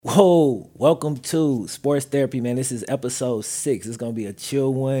Whoa, welcome to Sports Therapy, man. This is episode 6. It's going to be a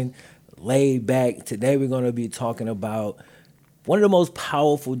chill one, laid back. Today, we're going to be talking about one of the most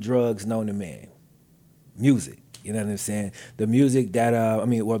powerful drugs known to man, music. You know what I'm saying? The music that,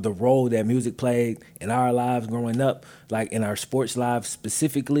 the role that music played in our lives growing up, like in our sports lives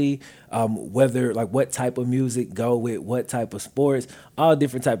specifically, whether, like, what type of music go with what type of sports, all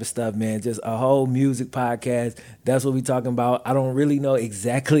different type of stuff, man. Just a whole music podcast. That's what we talking about. I don't really know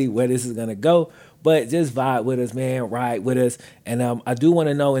exactly where this is going to go, but just vibe with us, man. Ride with us. And I do want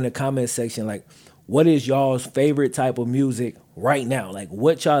to know in the comment section, like, what is y'all's favorite type of music right now? Like,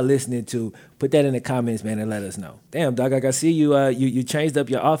 what y'all listening to? Put that in the comments, man, and let us know. Damn, dog, I see you. You changed up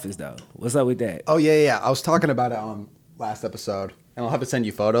your office, though. What's up with that? Oh, yeah. I was talking about it on last episode, and I'll have to send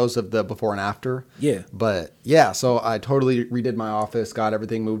you photos of the before and after. Yeah. But, yeah, so I totally redid my office, got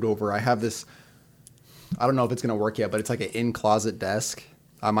everything moved over. I have this, I don't know if it's going to work yet, but it's like an in-closet desk.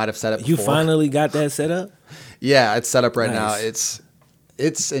 I might have set it before. You finally got that set up? Yeah, it's set up right Nice. now.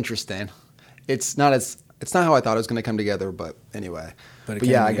 It's interesting. It's not how I thought it was going to come together, but anyway. But But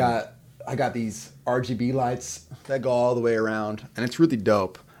yeah, together. I got these RGB lights that go all the way around, and it's really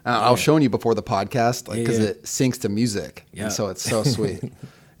dope. I was showing you before the podcast, like, because Yeah. it syncs to music, Yeah. and so it's so sweet.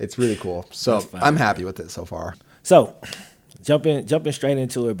 It's really cool. So That's fire. I'm happy with it so far. So, jumping straight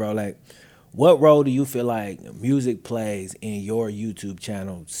into it, bro. Like, what role do you feel like music plays in your YouTube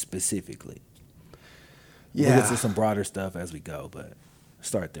channel specifically? We'll get to some broader stuff as we go, but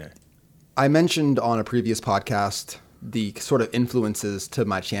start there. I mentioned on a previous podcast the sort of influences to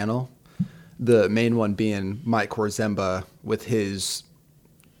my channel. The main one being Mike Korzemba with his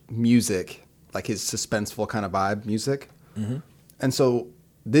music, like his suspenseful kind of vibe music. Mm-hmm. And so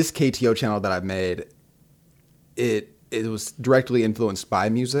this KTO channel that I've made, it was directly influenced by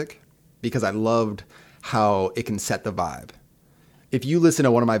music because I loved how it can set the vibe. If you listen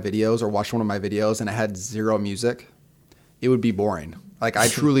to one of my videos or watch one of my videos and it had zero music, it would be boring. Like, I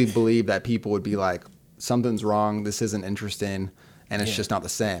truly believe that people would be like, something's wrong, this isn't interesting, and it's just not the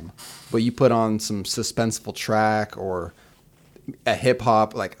same. But you put on some suspenseful track or a hip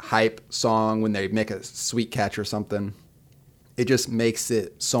hop, like, hype song when they make a sweet catch or something, it just makes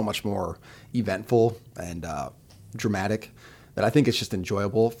it so much more eventful and dramatic that I think it's just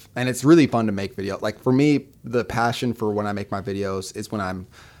enjoyable. And it's really fun to make video. Like, for me, the passion for when I make my videos is when I'm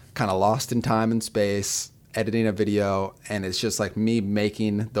kind of lost in time and space, editing a video, and it's just like me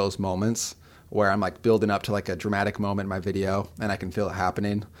making those moments where I'm like building up to like a dramatic moment in my video and I can feel it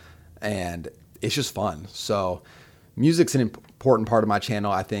happening, and it's just fun. So music's an important part of my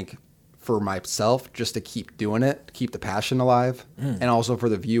channel, I think, for myself, just to keep doing it, keep the passion alive, and also for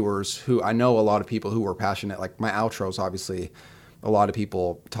the viewers who I know a lot of people who are passionate. Like my outros, obviously, a lot of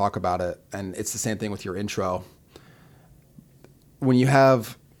people talk about it, and it's the same thing with your intro. When you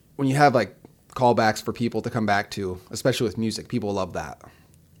have like callbacks for people to come back to, especially with music, people love that.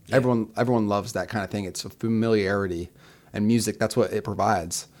 Yeah. Everyone loves that kind of thing. It's a familiarity, and music, that's what it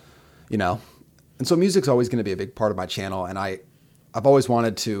provides, you know? And so music's always going to be a big part of my channel, and I've always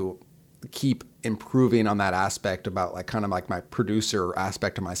wanted to keep improving on that aspect about like kind of like my producer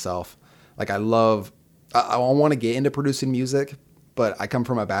aspect of myself. Like I want to get into producing music, but I come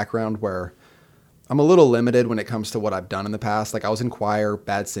from a background where I'm a little limited when it comes to what I've done in the past. Like I was in choir,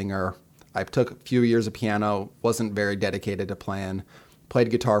 bad singer. I took a few years of piano, wasn't very dedicated to playing, played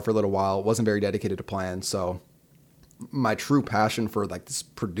guitar for a little while, wasn't very dedicated to playing. So my true passion for like this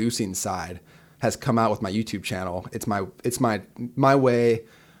producing side has come out with my YouTube channel. It's my way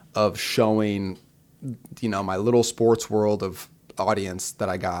of showing, you know, my little sports world of audience that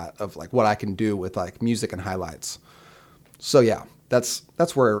I got of like what I can do with like music and highlights. So yeah, that's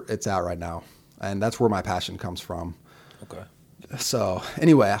where it's at right now. And that's where my passion comes from. Okay. So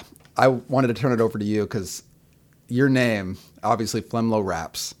anyway, I wanted to turn it over to you because your name, obviously Flemlo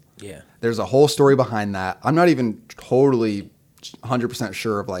Raps. Yeah. There's a whole story behind that. I'm not even totally 100%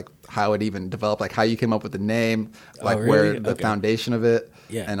 sure of like how it even developed, like how you came up with the name, like really? where the Okay. foundation of it,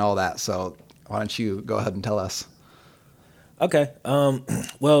 Yeah. and all that. So why don't you go ahead and tell us? Okay.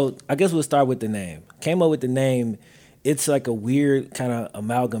 Well, I guess we'll start with the name. Came up with the name. It's like a weird kind of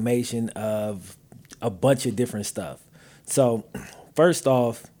amalgamation of a bunch of different stuff. So, first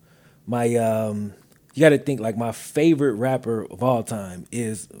off, my you got to think like my favorite rapper of all time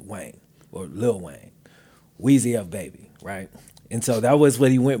is Wayne or Lil Wayne, Weezy F Baby, right? And so that was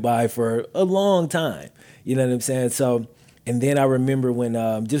what he went by for a long time. You know what I'm saying? So, and then I remember when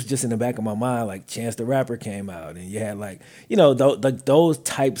just in the back of my mind, like Chance the Rapper came out, and you had like, you know, like those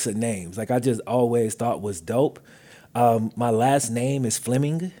types of names. Like I just always thought was dope. My last name is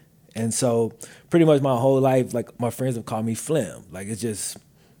Fleming, and so pretty much my whole life, like my friends have called me Flem. Like it's just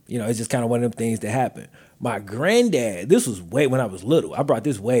It's just kind of one of them things that happen. My granddad, this was way when I was little. I brought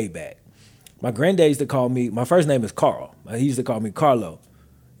this way back. My granddad used to call me, my first name is Carl. He used to call me Carlo.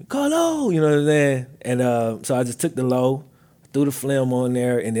 Carlo, you know what I'm saying? And so I just took the low, threw the phlegm on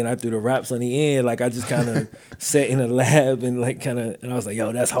there, and then I threw the raps on the end. Like I just kind of sat in a lab and and I was like,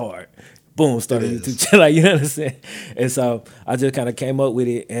 yo, that's hard. Boom, started a YouTube channel, like, you know what I'm saying? And so I just kind of came up with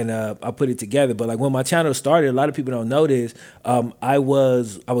it and I put it together. But like when my channel started, a lot of people don't know this. I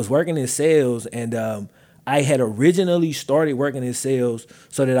was working in sales and I had originally started working in sales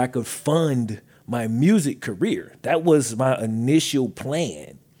so that I could fund my music career. That was my initial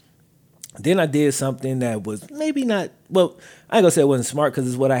plan. Then I did something that was maybe not, well, I ain't gonna say it wasn't smart because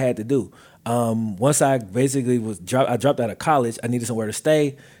it's what I had to do. Once I basically I dropped out of college, I needed somewhere to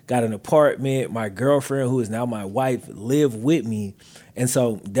stay, got an apartment. My girlfriend, who is now my wife, lived with me. And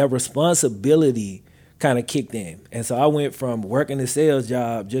so that responsibility kind of kicked in. And so I went from working a sales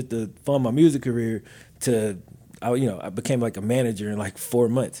job just to fund my music career to, I became like a manager in like 4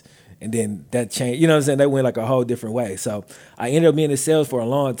 months. And then that changed, you know what I'm saying? That went like a whole different way. So I ended up being in sales for a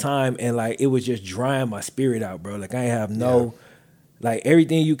long time and like it was just drying my spirit out, bro. Like I have like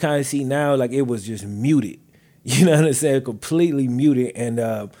everything you kind of see now, like it was just muted. You know what I'm saying? Completely muted.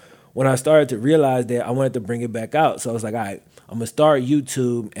 And when I started to realize that, I wanted to bring it back out. So I was like, all right, I'm going to start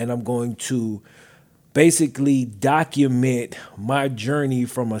YouTube and I'm going to basically document my journey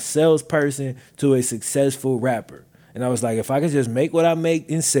from a salesperson to a successful rapper. And I was like, if I could just make what I make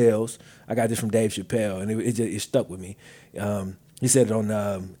in sales, I got this from Dave Chappelle, and it stuck with me. He said it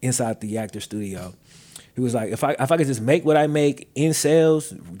on Inside the Actor Studio. He was like, if I could just make what I make in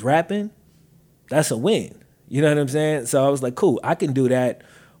sales, rapping, that's a win. You know what I'm saying? So I was like, cool, I can do that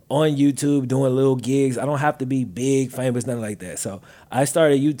on YouTube, doing little gigs. I don't have to be big, famous, nothing like that. So I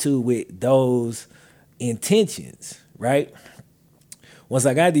started YouTube with those intentions, right? Once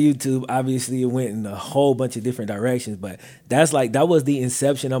I got to YouTube, obviously it went in a whole bunch of different directions, but that was the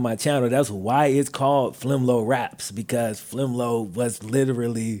inception of my channel. That's why it's called Flemlo Raps, because Flemlo was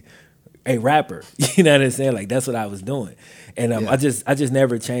literally a rapper. You know what I'm saying? Like that's what I was doing. And I just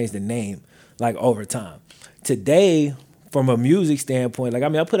never changed the name like over time. Today, from a music standpoint,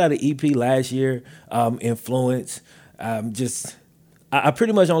 I put out an EP last year, Influence. I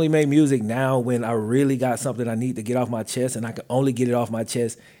pretty much only make music now when I really got something I need to get off my chest, and I can only get it off my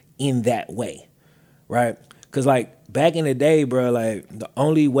chest in that way, right? Because, like, back in the day, bro, like, the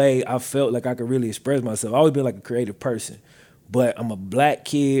only way I felt like I could really express myself, I've always been, like, a creative person, but I'm a black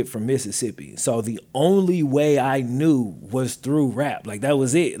kid from Mississippi, so the only way I knew was through rap. Like, that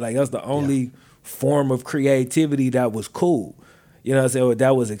was it. Like, that's the only form of creativity that was cool, you know what I'm saying, or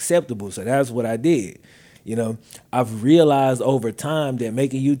that was acceptable, so that's what I did. You know, I've realized over time that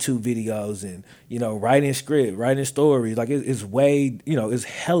making YouTube videos and, writing script, writing stories, like it's way, it's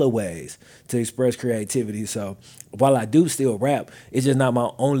hella ways to express creativity. So while I do still rap, it's just not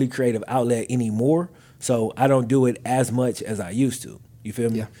my only creative outlet anymore. So I don't do it as much as I used to. You feel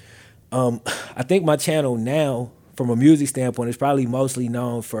me? Yeah. I think my channel now, from a music standpoint, is probably mostly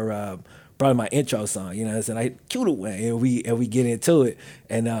known for probably my intro song. You know what I'm saying? I cue the way and we get into it.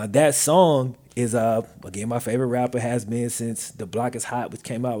 And that song is again my favorite rapper, has been since The Block Is Hot, which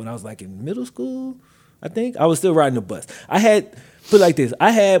came out when I was like in middle school. I think I was still riding the bus. I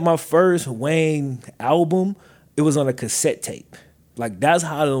had my first Wayne album. It was on a cassette tape. Like that's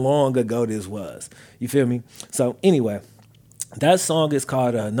how long ago this was. You feel me? So anyway, that song is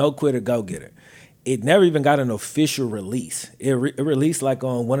called No Quitter Go Getter. It never even got an official release. It released like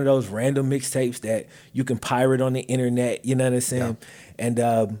on one of those random mixtapes that you can pirate on the internet, you know what I'm saying? Yeah.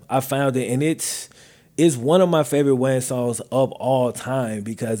 And I found it, and it's one of my favorite Wayne songs of all time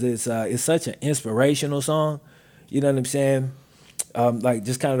because it's such an inspirational song, you know what I'm saying? Like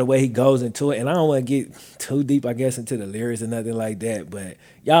just kind of the way he goes into it. And I don't want to get too deep, I guess, into the lyrics and nothing like that. But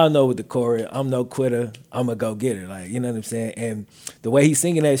y'all know with the chorus, I'm no quitter, I'm a go-getter. Like, you know what I'm saying? And the way he's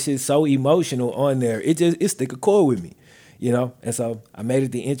singing that shit so emotional on there, it stick a chord with me, you know? And so I made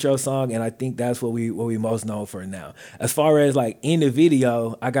it the intro song, and I think that's what we most known for now. As far as like in the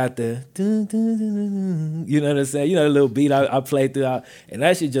video, I got the dun, dun, dun, dun, you know what I'm saying? You know, the little beat I played throughout. And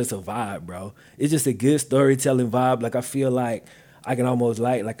that shit just a vibe, bro. It's just a good storytelling vibe. Like I feel like I can almost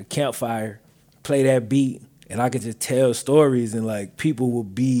light like a campfire, play that beat, and I can just tell stories, and like people will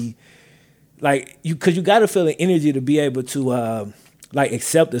be like, because you got to feel the energy to be able to like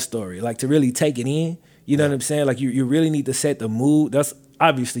accept the story, like to really take it in. You know what I'm saying? Like you really need to set the mood. That's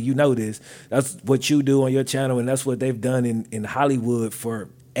obviously, you know this. That's what you do on your channel, and that's what they've done in Hollywood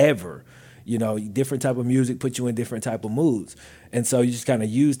forever. You know, different type of music put you in different type of moods. And so you just kind of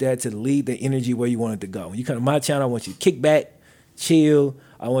use that to lead the energy where you want it to go. You kind of, my channel, I want you to kick back, chill.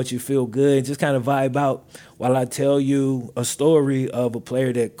 I want you to feel good, just kind of vibe out while I tell you a story of a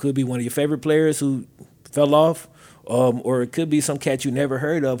player that could be one of your favorite players who fell off, or it could be some cat you never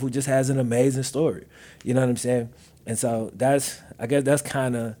heard of who just has an amazing story. You know what I'm saying? And so I guess that's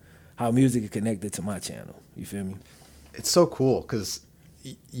kind of how music is connected to my channel. You feel me? It's so cool because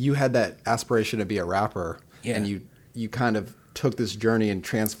you had that aspiration to be a rapper, Yeah. and you kind of took this journey and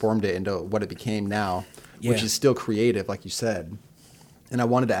transformed it into what it became now, which Yeah. is still creative, like you said. And I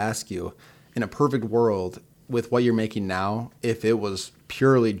wanted to ask you, in a perfect world, with what you're making now, if it was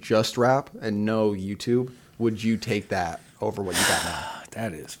purely just rap and no YouTube, would you take that over what you got now?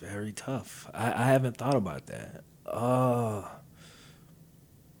 That is very tough. I haven't thought about that.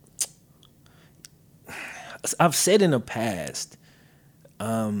 I've said in the past,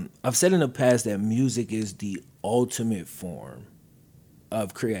 that music is the ultimate form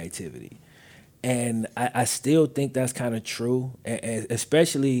of creativity, and I still think that's kind of true, and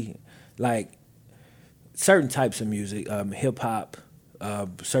especially like certain types of music, hip hop,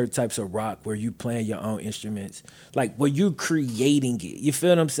 certain types of rock where you playing your own instruments, like where you creating it. You feel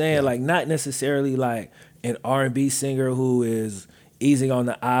what I'm saying? Yeah. Like not necessarily like an R&B singer who is easy on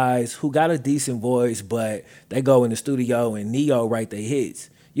the eyes, who got a decent voice, but they go in the studio and Neo write their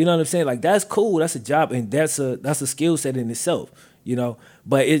hits. You know what I'm saying? Like that's cool. That's a job, and that's a skill set in itself. You know,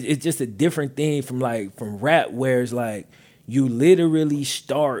 but it's just a different thing from rap, where it's like you literally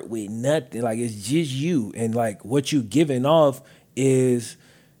start with nothing. Like it's just you, and like what you giving off is,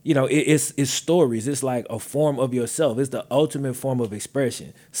 it's stories. It's like a form of yourself. It's the ultimate form of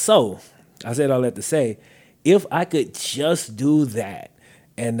expression. So I said all that to say, if I could just do that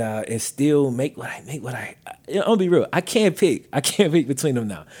and still make what I make, I'm gonna be real. I can't pick between them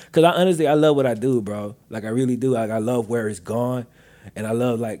now, because I love what I do, bro. Like I really do. Like I love where it's gone, and I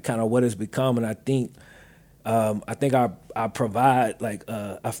love like kind of what it's become. And I think I provide like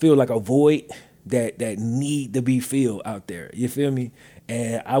I feel like a void that need to be filled out there. You feel me?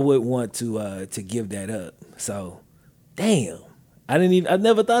 And I would want to give that up. So, damn, I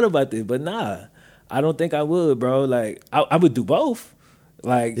never thought about this, but nah, I don't think I would, bro. Like I would do both.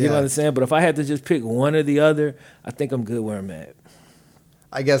 Like, you know what I'm saying? But if I had to just pick one or the other, I think I'm good where I'm at.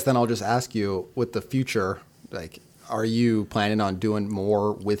 I guess then I'll just ask you, with the future, like, are you planning on doing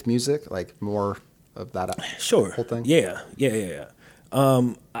more with music, like more of that Sure. whole thing? Yeah.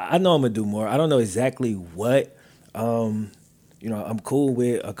 I know I'm gonna do more. I don't know exactly what. I'm cool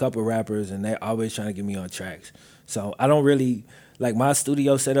with a couple rappers, and they're always trying to get me on tracks. So I don't really like my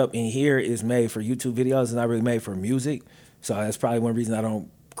studio setup in here is made for YouTube videos. It's not really made for music. So that's probably one reason I don't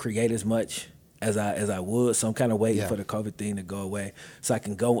create as much as I would. So I'm kind of waiting for the COVID thing to go away, so I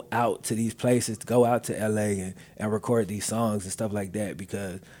can go out to these places, go out to LA and record these songs and stuff like that.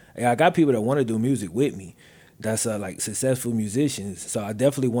 Because I got people that want to do music with me. That's like successful musicians. So I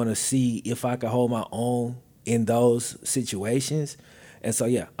definitely want to see if I can hold my own in those situations. And so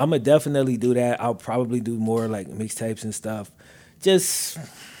yeah, I'm gonna definitely do that. I'll probably do more like mixtapes and stuff. Just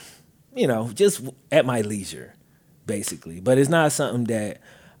just at my leisure, basically. But it's not something that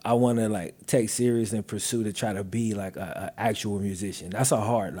I want to like take serious and pursue to try to be like a actual musician. That's a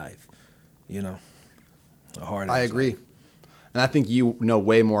hard life, a hard. I agree. Life. And I think you know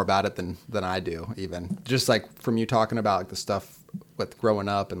way more about it than I do, even just like from you talking about like the stuff with growing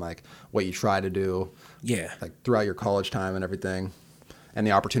up and like what you try to do, like throughout your college time and everything, and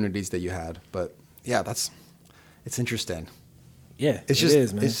the opportunities that you had. But yeah, it's interesting. Yeah, it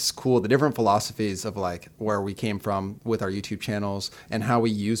is, man. It's just cool, the different philosophies of like where we came from with our YouTube channels and how we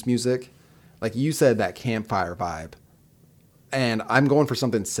use music. Like you said, that campfire vibe, and I'm going for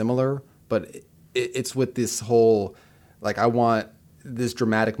something similar, but it's with this whole, like, I want this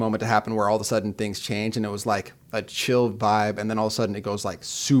dramatic moment to happen where all of a sudden things change, and it was like a chill vibe, and then all of a sudden it goes like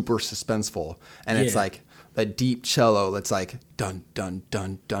super suspenseful, and it's like a deep cello that's like dun dun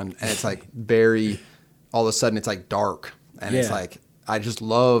dun dun, and it's like very, all of a sudden it's like dark, and it's like, I just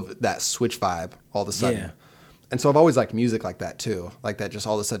love that switch vibe all of a sudden. And so I've always liked music like that too, like that just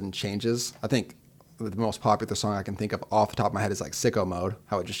all of a sudden changes. I think the most popular song I can think of off the top of my head is like Sicko Mode,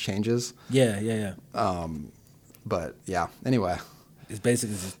 how it just changes. But yeah, anyway. It's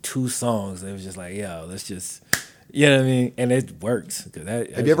basically just two songs. It was just like, let's just, you know what I mean? And it works.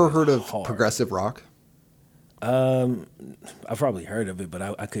 Have you ever heard of progressive rock? I've probably heard of it, but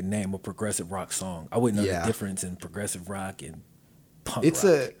I couldn't name a progressive rock song. I wouldn't know the difference in progressive rock and punk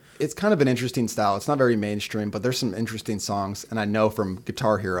rock. It's kind of an interesting style. It's not very mainstream, but there's some interesting songs. And I know from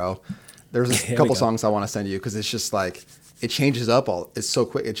Guitar Hero, there's a couple songs I want to send you because it's just like, it changes up all. It's so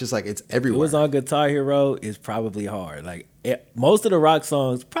quick. It's just like it's It everywhere. was on Guitar Hero is probably hard. Like most of the rock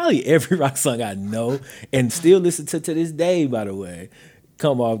songs, probably every rock song I know and still listen to this day, by the way,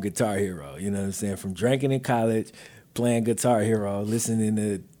 come off Guitar Hero. You know what I'm saying? From drinking in college, playing Guitar Hero, listening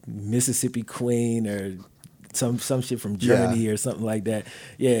to Mississippi Queen or some shit from Germany or something like that.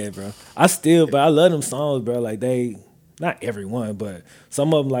 Yeah, bro. But I love them songs, bro. Like they, not every one, but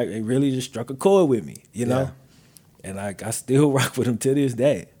some of them like they really just struck a chord with me, you know? Yeah. And like I still rock with them to this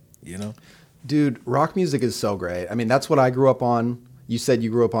day, you know? Dude, rock music is so great. I mean, that's what I grew up on. You said you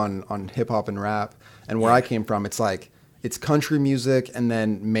grew up on hip hop and rap. And where I came from, it's like, it's country music and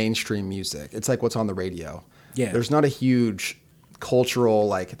then mainstream music. It's like what's on the radio. Yeah. There's not a huge cultural,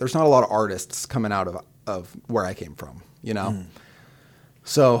 like, there's not a lot of artists coming out of where I came from, you know?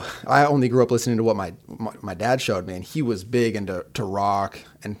 So I only grew up listening to what my dad showed me, and he was big into rock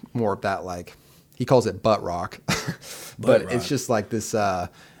and more of that, like, he calls it butt rock. But rock. it's just like this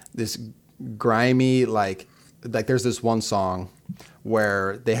grimy, like there's this one song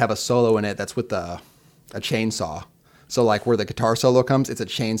where they have a solo in it that's with a chainsaw. So like where the guitar solo comes, it's a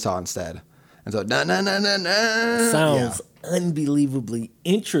chainsaw instead. And so na na na na na. Sounds unbelievably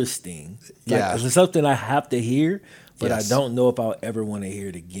interesting. Like, Yeah. it's something I have to hear, but Yes. I don't know if I'll ever want to hear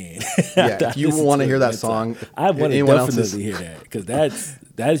it again. Yeah, if you want to hear that song, I want to anyone else is- definitely hear that because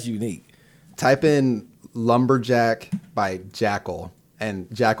that's unique. Type in Lumberjack by Jackal, and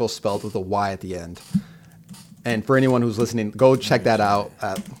Jackal spelled with a Y at the end. And for anyone who's listening, go check that out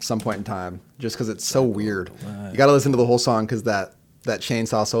at some point in time, just because it's so weird. You got to listen to the whole song because that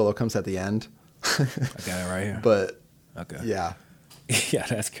chainsaw solo comes at the end. I got it right here. But okay, yeah, yeah,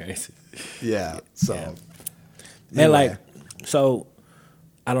 that's crazy. yeah. So Yeah. Man, anyway. like, so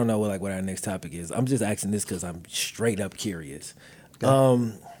I don't know what our next topic is. I'm just asking this because I'm straight up curious.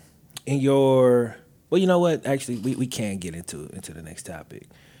 In your, well, you know what? Actually, we can get into the next topic.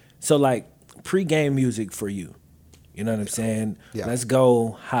 So, like, pre-game music for you. You know what I'm saying? Yeah. Let's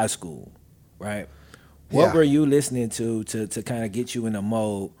go high school, right? What Yeah. were you listening to kind of get you in a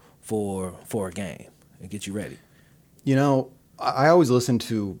mode for a game and get you ready? You know, I always listen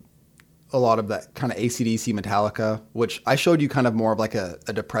to a lot of that kind of AC/DC Metallica, which I showed you kind of more of like a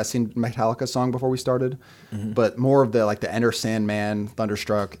depressing Metallica song before we started, but more of the like the Enter Sandman,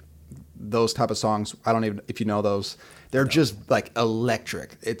 Thunderstruck, those type of songs. I don't even if you know those. They're just like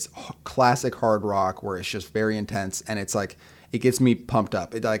electric. It's classic hard rock where it's just very intense and it's like it gets me pumped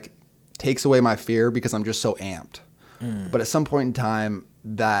up. It like takes away my fear because I'm just so amped. But at some point in time,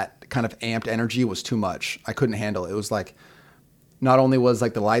 that kind of amped energy was too much. I couldn't handle it. It was like not only was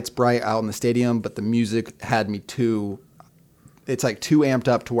like the lights bright out in the stadium, but the music had me it's like too amped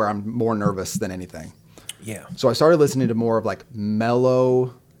up to where I'm more nervous than anything. Yeah. So I started listening to more of like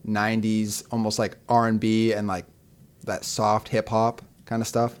mellow 90s, almost like R&B and like that soft hip hop kind of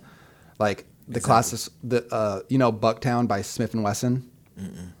stuff. Like the classics, you know, Bucktown by Smith & Wesson.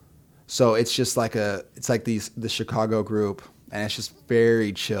 So it's just like it's like the Chicago group, and it's just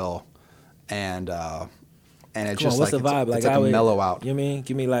very chill, and it's Come just on, what's like the vibe? it's Like, like a mellow out. You mean?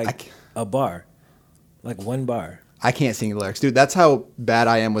 Give me like a bar, like one bar. I can't sing the lyrics, dude. That's how bad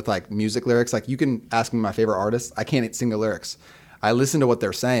I am with like music lyrics. Like you can ask me my favorite artist, I can't sing the lyrics. I listen to what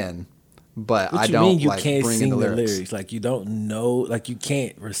they're saying, but What I you don't mean you like can't bring sing in the the lyrics? Like you don't know, like you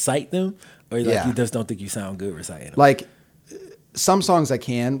can't recite them, or like Yeah. you just don't think you sound good reciting them. Like some songs I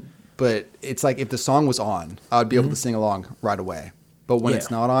can, but it's like if the song was on, I would be able to sing along right away. But when Yeah.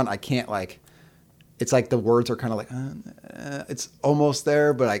 it's not on, I can't like. It's like the words are kind of like it's almost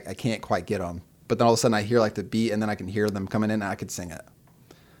there, but I can't quite get them. But then all of a sudden I hear like the beat, and then I can hear them coming in, and I could sing it.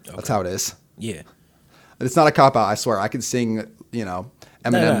 That's how it is. Yeah. It's not a cop out. I swear, I could sing, you know,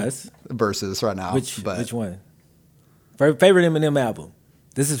 Eminem it's- verses right now. Which but one? Favorite Eminem album?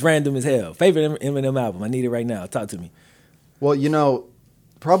 This is random as hell. Favorite Eminem album? I need it right now. Talk to me. Well, you know,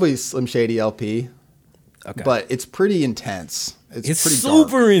 probably Slim Shady LP. Okay. But it's pretty intense. It's pretty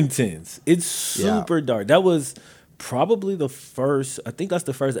super dark. intense. It's super dark. That was probably the first. I think that's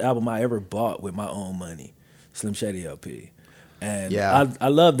the first album I ever bought with my own money. Slim Shady LP. And Yeah. I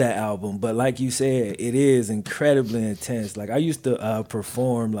love that album, but like you said, it is incredibly intense. Like I used to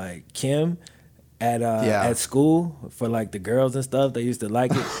perform like Kim at school for like the girls and stuff. They used to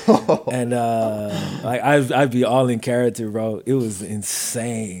like it, and like I'd be all in character, bro. It was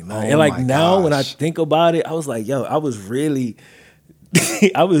insane. Like, and like my now when I gosh. think about it, I was like, yo, I was really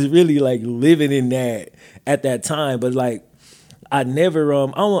I was really like living in that at that time. But like I never I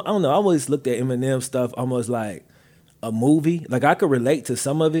don't know. I always looked at Eminem stuff almost like a movie. Like I could relate to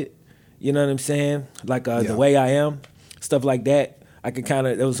some of it. You know what I'm saying? Like The Way I Am, stuff like that. I could kind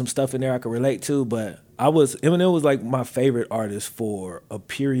of there was some stuff in there I could relate to, but Eminem was like my favorite artist for a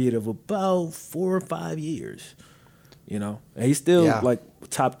period of about 4 or 5 years. And he's still Yeah. like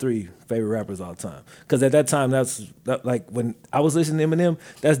top 3 favorite rappers all time. Because at that time, like when I was listening to Eminem,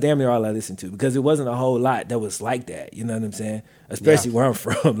 that's damn near all I listened to because it wasn't a whole lot that was like that. You know what I'm saying? Especially where I'm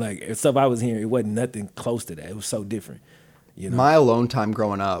from, like stuff I was hearing, it wasn't nothing close to that. It was so different. My alone time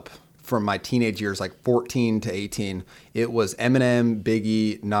growing up, from my teenage years, like 14 to 18, it was Eminem,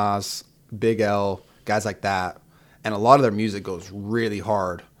 Biggie, Nas, Big L, guys like that. And a lot of their music goes really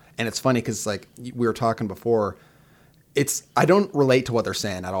hard. And it's funny because, like we were talking before, I don't relate to what they're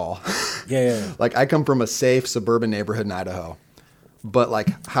saying at all. Yeah. Like, I come from a safe suburban neighborhood in Idaho, but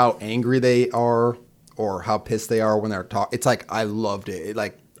like how angry they are or how pissed they are when they're talking, it's like I loved it.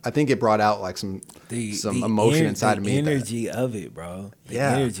 I think it brought out like some emotion inside of me. The energy of it, bro. The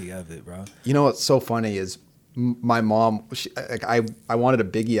energy of it, bro. You know what's so funny is my mom, I wanted a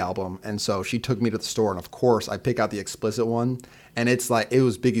Biggie album, and so she took me to the store, and of course I pick out the explicit one, and it's like, it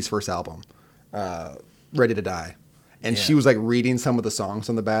was Biggie's first album, Ready to Die. And she was like reading some of the songs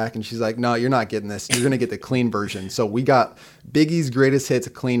on the back, and she's like, no, you're not getting this. You're going to get the clean version. So we got Biggie's Greatest Hits,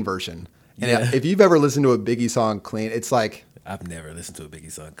 a clean version. And if you've ever listened to a Biggie song clean, it's like... I've never listened to a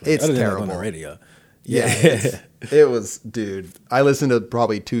Biggie song clean. It's terrible. On the radio. Yeah. It was, dude, I listened to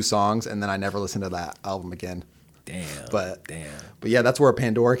probably 2 songs, and then I never listened to that album again. Damn. But yeah, that's where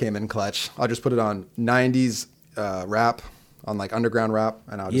Pandora came in clutch. I'll just put it on 90s rap, on like underground rap,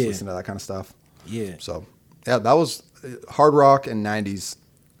 and I'll just listen to that kind of stuff. Yeah. So, yeah, that was... hard rock and 90s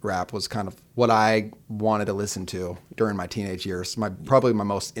rap was kind of what I wanted to listen to during my teenage years. Probably my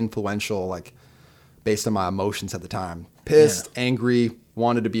most influential, like, based on my emotions at the time. Pissed, angry,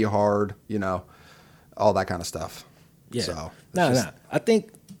 wanted to be hard, all that kind of stuff. Yeah. So, I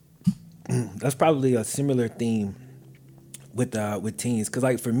think that's probably a similar theme with teens. Because,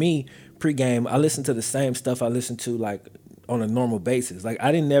 like, for me, pregame, I listen to the same stuff I listen to, like, on a normal basis. Like,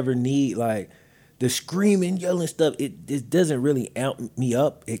 I didn't never need, like, the screaming, yelling stuff. It doesn't really amp me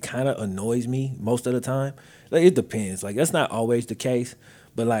up. It kind of annoys me most of the time. Like, it depends. Like, that's not always the case.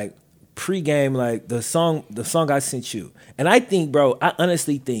 But, like, pregame, like, the song I sent you. And I think, bro, I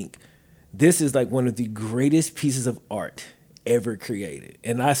honestly think this is, like, one of the greatest pieces of art ever created.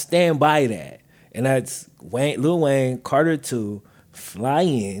 And I stand by that. And that's Lil Wayne, Carter 2, Fly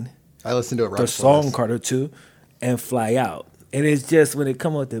In. I listened to it right the song this. Carter 2, and Fly Out. And it's just when it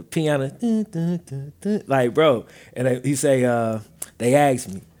come with the piano, like, bro. And he say, they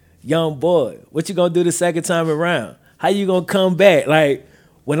asked me, young boy, what you gonna do the second time around? How you gonna come back? Like,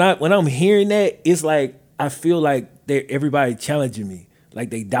 when I'm hearing that, it's like I feel like everybody challenging me, like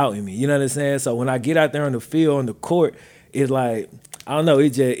they doubting me. You know what I'm saying? So when I get out there on the field, on the court, it's like, I don't know,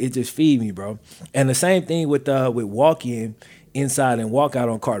 it just feed me, bro. And the same thing with Walk In, Inside, and Walk Out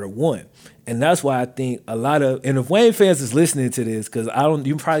on Carter 1. And that's why I think a lot of, and if Wayne fans is listening to this, because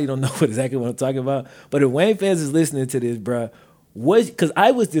you probably don't know exactly what I'm talking about, but if Wayne fans is listening to this, bro, because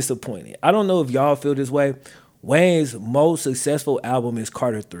I was disappointed. I don't know if y'all feel this way. Wayne's most successful album is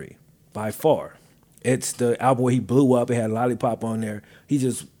Carter 3, by far. It's the album where he blew up. It had Lollipop on there. He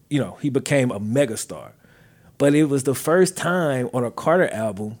just, he became a megastar. But it was the first time on a Carter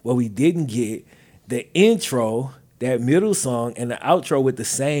album where we didn't get the intro, that middle song, and the outro with the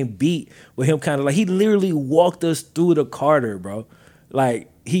same beat, with him kind of like, he literally walked us through the Carter, bro. Like,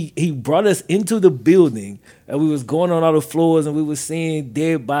 he brought us into the building, and we was going on all the floors, and we was seeing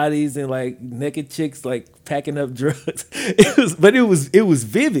dead bodies and like naked chicks like packing up drugs. It was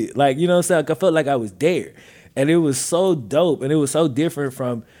vivid. Like, you know what I'm saying? Like, I felt like I was there. And it was so dope, and it was so different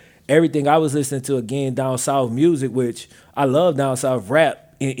from everything I was listening to, again, down south music, which I love down south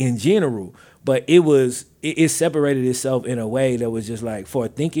rap in general. But it separated itself in a way that was just like, for a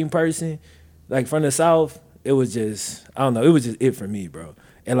thinking person, like from the South, it was just, I don't know, it was just it for me, bro.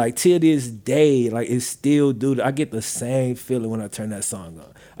 And like till this day, like it still I get the same feeling when I turn that song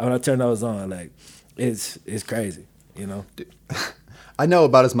on. When I turn those on, like it's crazy, Dude, I know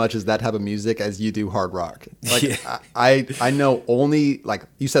about as much as that type of music as you do hard rock. Like, yeah. I know only, like,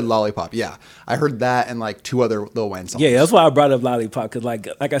 you said Lollipop. Yeah. I heard that and like 2 other Lil Wayne songs. Yeah, that's why I brought up Lollipop. Because like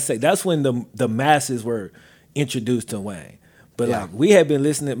I say, that's when the masses were introduced to Wayne. But like we had been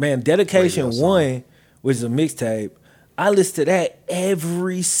listening, man, Dedication 1, which is a mixtape, I listened to that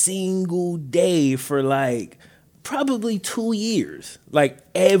every single day for like probably 2 years. Like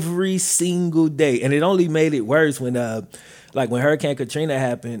every single day. And it only made it worse when like when Hurricane Katrina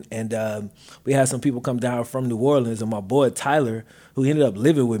happened, and we had some people come down from New Orleans, and my boy Tyler, who ended up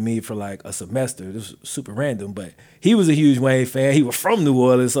living with me for like a semester. This was super random, but he was a huge Wayne fan. He was from New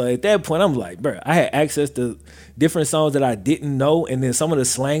Orleans, so at that point, I'm like, bro, I had access to different songs that I didn't know, and then some of the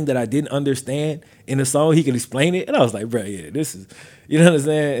slang that I didn't understand in the song, he could explain it, and I was like, bro, yeah, this is, you know what I'm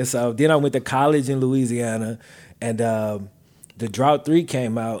saying? And so then I went to college in Louisiana, and the Drought 3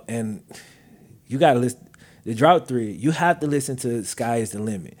 came out, and you got to listen. The Drought 3, you have to listen to Sky is the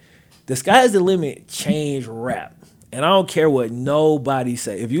Limit. The Sky is the Limit changed rap. And I don't care what nobody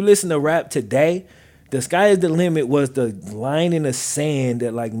say. If you listen to rap today, the Sky is the Limit was the line in the sand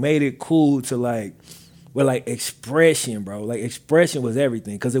that like made it cool to like, with like expression, bro. Like expression was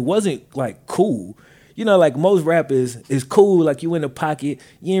everything. Cause it wasn't like cool. You know, like most rappers is cool, like you in the pocket,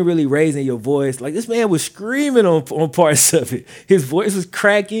 you ain't really raising your voice. Like this man was screaming on parts of it. His voice was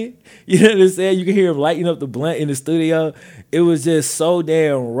cracking. You know what I'm saying? You can hear him lighting up the blunt in the studio. It was just so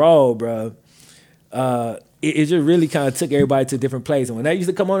damn raw, bro. It just really kind of took everybody to a different place. And when that used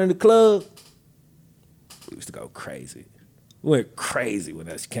to come on in the club, we used to go crazy. We went crazy when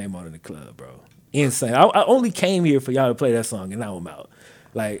that came on in the club, bro. Insane. I only came here for y'all to play that song, and now I'm out.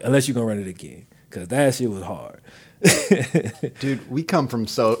 Like, unless you're going to run it again. Because that shit was hard. Dude, we come from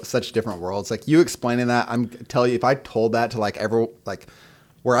such different worlds. Like, you explaining that, I'm telling you, if I told that to, like,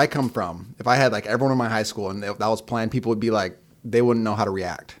 where I come from, if I had, like, everyone in my high school and that was playing, people would be like, they wouldn't know how to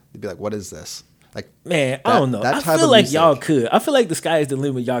react. They'd be like, what is this? Like, man, I don't know. I feel like y'all could. I feel like the Sky is the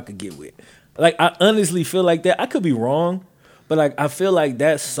Limit y'all could get with. Like, I honestly feel like that. I could be wrong, but, like, I feel like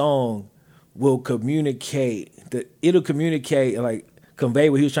that song will communicate. It'll communicate, like,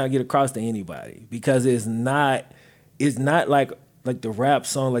 convey what he was trying to get across to anybody, because it's not like the rap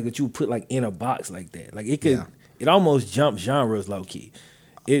song like that you put like in a box like that. Like it could, it almost jumps genres low key.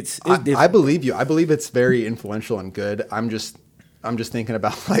 It's different. I believe you. I believe it's very influential and good. I'm just thinking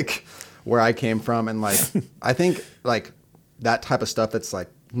about like where I came from, and like I think like that type of stuff that's like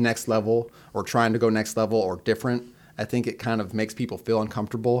next level or trying to go next level or different. I think it kind of makes people feel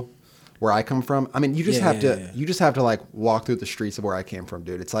uncomfortable. Where I come from, I mean, you just have to like walk through the streets of where I came from,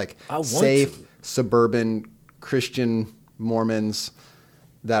 dude. It's like safe, suburban Christian Mormons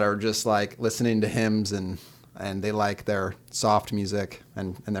that are just like listening to hymns and they like their soft music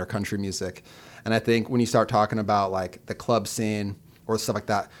and their country music. And I think when you start talking about like the club scene or stuff like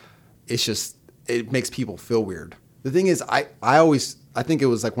that, it makes people feel weird. The thing is, I think it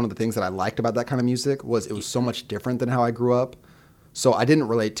was like one of the things that I liked about that kind of music was it was so much different than how I grew up. So I didn't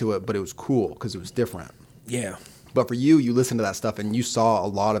relate to it, but it was cool because it was different. Yeah. But for you listen to that stuff and you saw a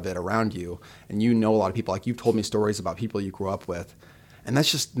lot of it around you, and you know a lot of people. Like, you've told me stories about people you grew up with, and that's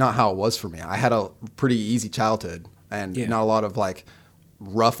just not how it was for me. I had a pretty easy childhood and not a lot of like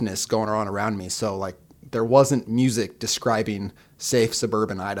roughness going on around me. So like there wasn't music describing safe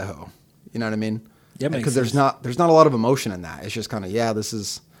suburban Idaho. You know what I mean? Yeah, because there's not a lot of emotion in that. It's just kind of this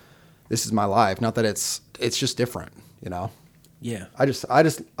is my life. Not that it's just different, you know. Yeah. I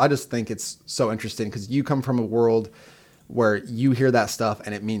just think it's so interesting because you come from a world where you hear that stuff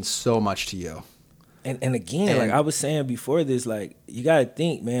and it means so much to you. And again, like I was saying before this, like you got to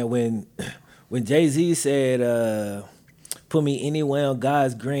think, man, when Jay-Z said, put me anywhere on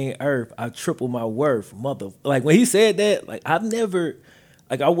God's green earth, I triple my worth, like when he said that, like I've never,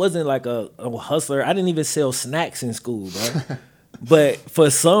 like I wasn't like a hustler. I didn't even sell snacks in school, bro. But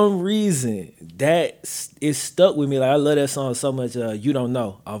for some reason, that is stuck with me. Like I love that song so much. You Don't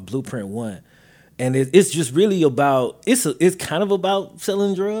Know off Blueprint 1, and it's just really about it's kind of about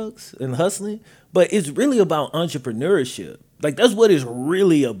selling drugs and hustling, but it's really about entrepreneurship. Like that's what it's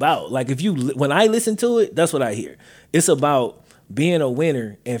really about. Like when I listen to it, that's what I hear. It's about being a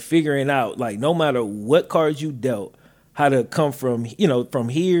winner and figuring out, like no matter what cards you dealt, how to come from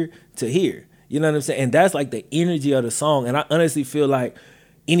here to here. You know what I'm saying? And that's like the energy of the song. And I honestly feel like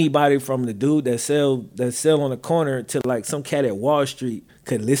anybody from the dude that sell on the corner to like some cat at Wall Street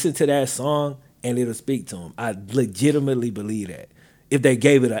could listen to that song and it'll speak to them. I legitimately believe that if they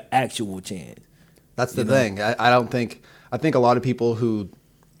gave it an actual chance. That's the thing. I think a lot of people who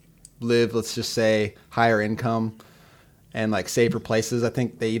live, let's just say, higher income and like safer places, I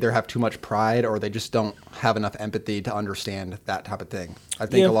think they either have too much pride or they just don't have enough empathy to understand that type of thing. I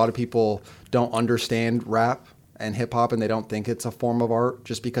think a lot of people don't understand rap and hip hop and they don't think it's a form of art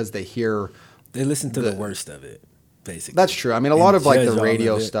just because they listen to the worst of it, basically. That's true. I mean, a lot of like the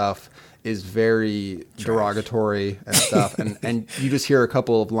radio stuff is very derogatory and stuff. and you just hear a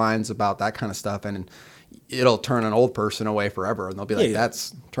couple of lines about that kind of stuff and it'll turn an old person away forever and they'll be like,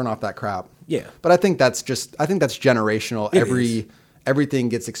 turn off that crap. Yeah. But I think that's generational. Everything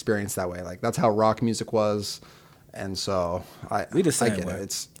gets experienced that way. Like that's how rock music was. And so I We the I same get way. it.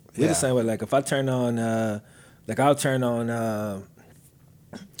 It's We the same way. Like if I turn on, like I'll turn on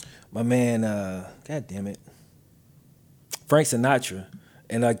my man. God damn it, Frank Sinatra.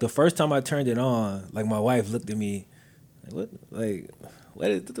 And like the first time I turned it on, like my wife looked at me, like, what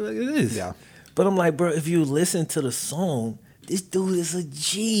is this? Yeah. But I'm like, bro, if you listen to the song, this dude is a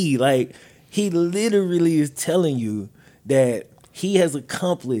G. Like he literally is telling you that he has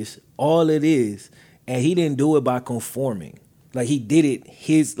accomplished all it is, and he didn't do it by conforming. Like he did it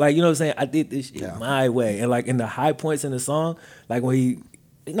his, like, you know what I'm saying? I did this shit Yeah. my way. And like in the high points in the song, like when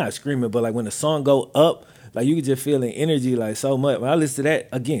he's not screaming, but like when the song go up, like you can just feel the energy like so much. When I listen to that,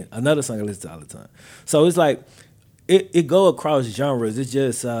 again, another song I listen to all the time. So it's like it go across genres. It's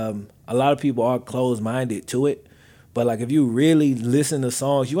just a lot of people are closed minded to it. But like if you really listen to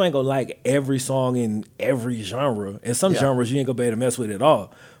songs, you ain't gonna like every song in every genre. And some Yeah. genres you ain't gonna be able to mess with at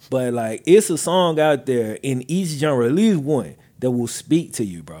all. But like it's a song out there in each genre, at least one, that will speak to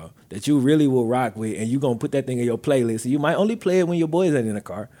you, bro. That you really will rock with, and you gonna put that thing in your playlist. And you might only play it when your boys ain't in the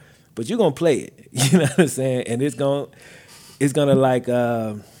car, but you gonna play it. You know what I'm saying? And it's gonna like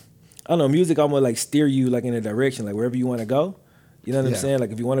I don't know, music almost like steer you like in a direction, like wherever you wanna go. You know what I'm Yeah. saying?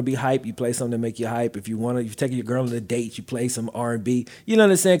 Like if you want to be hype, you play something to make you hype. If you take your girl on a date, you play some R&B. You know what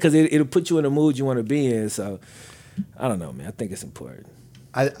I'm saying? Because it'll put you in the mood you want to be in. So I don't know, man. I think it's important.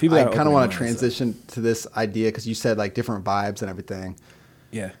 I People gotta kind open of their want to minds up. transition to this idea because you said like different vibes and everything.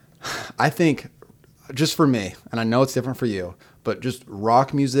 Yeah. I think just for me, and I know it's different for you, but just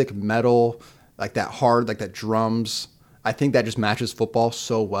rock music, metal, like that hard, like that drums, I think that just matches football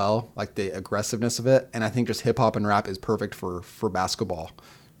so well, like the aggressiveness of it. And I think just hip hop and rap is perfect for basketball.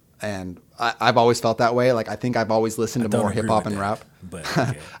 And I've always felt that way. Like I think I've always listened to don't more agree hip hop with and that, rap. but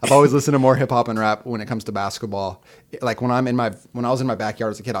yeah. I've always listened to more hip hop and rap when it comes to basketball. Like when I was in my backyard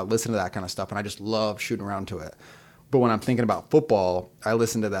as a kid, I listened to that kind of stuff, and I just love shooting around to it. But when I'm thinking about football, I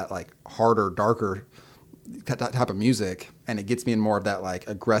listen to that like harder, darker type of music, and it gets me in more of that like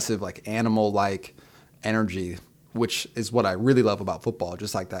aggressive, like animal like energy, which is what I really love about football.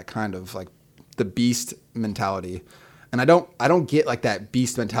 Just like that kind of like the beast mentality. And I don't get like that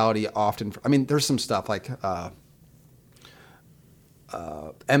beast mentality often. I mean, there's some stuff like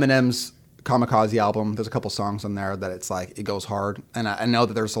Eminem's Kamikaze album. There's a couple songs on there that it's like it goes hard, and I know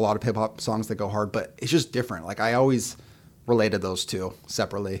that there's a lot of hip hop songs that go hard, but it's just different. Like I always related those two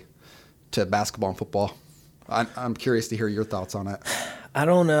separately to basketball and football. I'm curious to hear your thoughts on it. I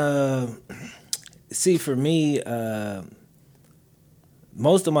don't see, for me,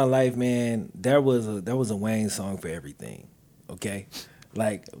 most of my life, man, there was a Wayne song for everything. Okay?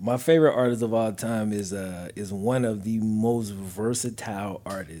 Like my favorite artist of all time is one of the most versatile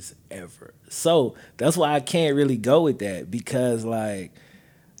artists ever. So that's why I can't really go with that, because like,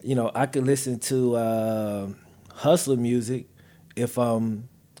 you know, I could listen to hustler music if I'm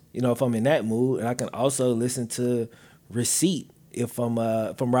in that mood, and I can also listen to Receipt if I'm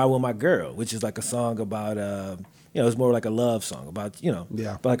riding with my girl, which is like a song about it's more like a love song about Yeah.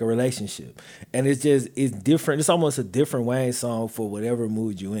 about like a relationship, and it's different. It's almost a different Wayne song for whatever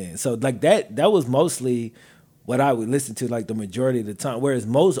mood you in. So like that was mostly what I would listen to like the majority of the time. Whereas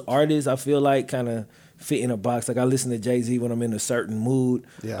most artists, I feel like kind of fit in a box. Like I listen to Jay-Z when I'm in a certain mood.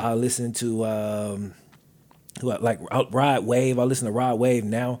 Yeah. I listen to Rod Wave. I listen to Rod Wave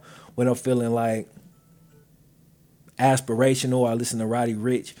now when I'm feeling like aspirational. I listen to Roddy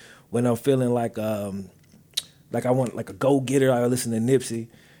Ricch when I'm feeling like I want like a go-getter. I listen to Nipsey.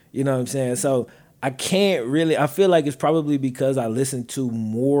 You know what I'm saying? So I can't really, I feel like it's probably because I listen to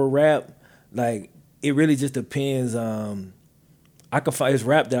more rap. Like it really just depends. I can find it's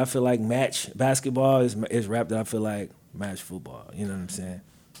rap that I feel like match basketball. Is rap that I feel like match football. You know what I'm saying?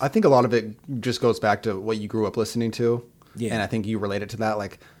 I think a lot of it just goes back to what you grew up listening to. Yeah. And I think you relate it to that.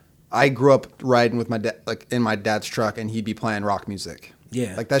 Like I grew up riding with my dad, like in my dad's truck, and he'd be playing rock music.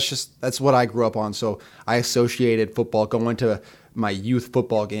 Yeah. Like that's what I grew up on. So I associated football, going to my youth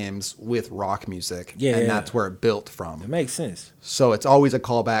football games with rock music. Yeah, And yeah. that's where it built from. It makes sense. So it's always a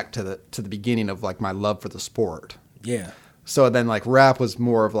callback to the beginning of like my love for the sport. Yeah. So then like rap was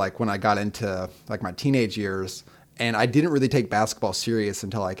more of like when I got into like my teenage years, and I didn't really take basketball serious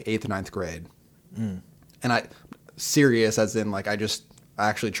until like 8th, 9th grade. And I serious as in like I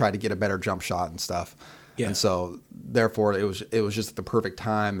actually tried to get a better jump shot and stuff. Yeah. And so therefore it was just the perfect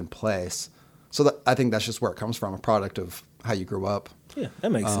time and place. So I think that's just where it comes from, a product of how you grew up. Yeah,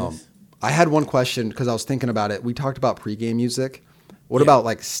 that makes sense. I had one question because I was thinking about it. We talked about pregame music. What Yeah. about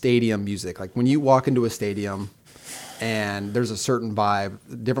like stadium music? Like when you walk into a stadium and there's a certain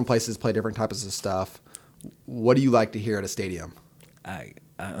vibe, different places play different types of stuff. What do you like to hear at a stadium? I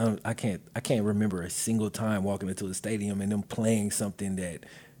I can't remember a single time walking into a stadium and them playing something that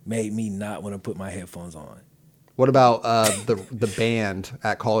made me not want to put my headphones on. What about the band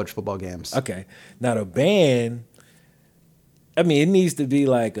at college football games? Okay, now the band. I mean, it needs to be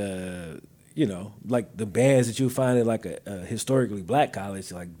like like the bands that you find at like a historically black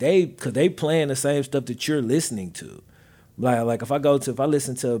college, like because they playing the same stuff that you're listening to. Like if I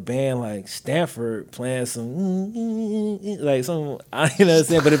listen to a band like Stanford playing some like some, you know what I'm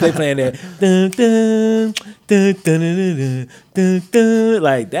saying, but if they playing that dun, dun, dun, dun, dun, dun, dun,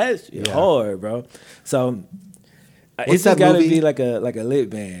 like that's hard, bro. So it's just gotta be like a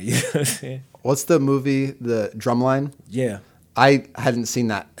lit band. You know what I'm saying? What's the movie, The Drumline? Yeah. I hadn't seen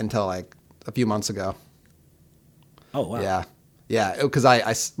that until like a few months ago. Oh wow. Yeah. Yeah, because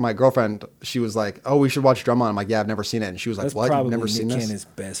my girlfriend, she was like, "Oh, we should watch Drumline." I'm like, "Yeah, I've never seen it." And she was like, That's "What? You've never Nick seen this?" Cannon's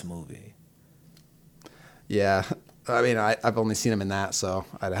best movie. Yeah, I mean, I've only seen him in that, so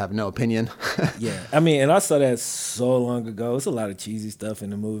I have no opinion. Yeah, I mean, and I saw that so long ago. It's a lot of cheesy stuff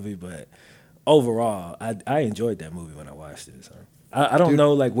in the movie, but overall, I enjoyed that movie when I watched it. So I don't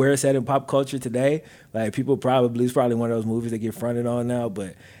know like where it's at in pop culture today. Like it's probably one of those movies that get fronted on now,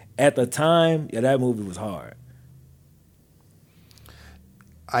 but at the time, yeah, that movie was hard.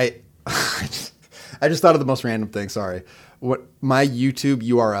 I just thought of the most random thing. Sorry. What my YouTube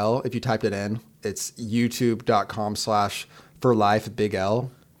URL, if you typed it in, it's youtube.com/forlifebigl.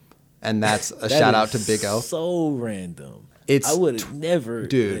 And that's a shout out to Big L. So random. I would have never.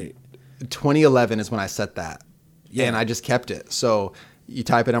 Dude, 2011 is when I set that. Yeah. And I just kept it. So you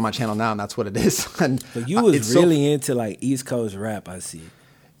type it on my channel now and that's what it is. And so you was really into like East Coast rap, I see.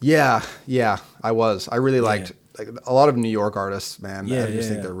 Yeah, I was. I really liked like a lot of New York artists, man. I just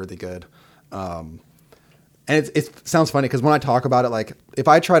think they're really good. And it sounds funny because when I talk about it, like if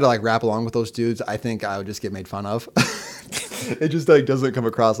I try to like rap along with those dudes, I think I would just get made fun of. It just like doesn't come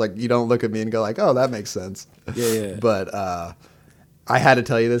across like you don't look at me and go like, oh, that makes sense. Yeah. But I had to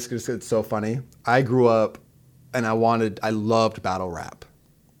tell you this because it's so funny. I grew up and I loved battle rap.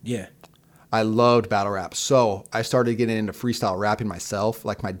 Yeah. I loved battle rap. So I started getting into freestyle rapping myself.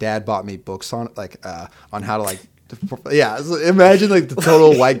 Like my dad bought me books on how to like, so imagine like the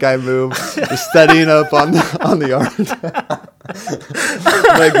total white guy move, just studying up on the art,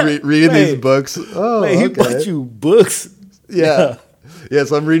 like reading these books. Oh, he bought you books. Yeah.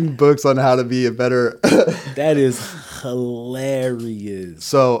 So I'm reading books on how to be a better. That is hilarious.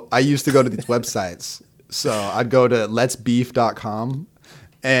 So I used to go to these websites. So I'd go to letsbeef.com.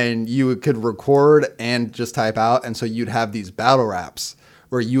 And you could record and just type out. And so you'd have these battle raps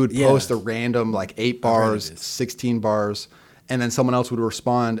where you would post a random like 8 bars, 16 bars, and then someone else would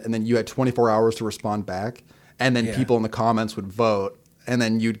respond. And then you had 24 hours to respond back. And then people in the comments would vote. And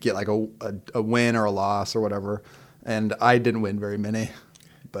then you'd get like a win or a loss or whatever. And I didn't win very many.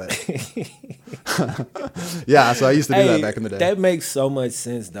 But yeah, so I used to do that back in the day. That makes so much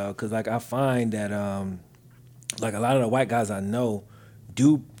sense though. Because like I find that like a lot of the white guys I know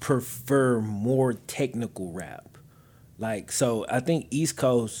do prefer more technical rap. Like, so I think East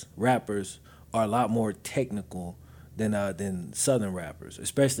Coast rappers are a lot more technical than Southern rappers,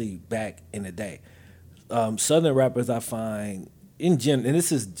 especially back in the day. Southern rappers I find and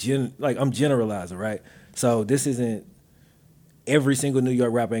this is like I'm generalizing, right? So this isn't every single New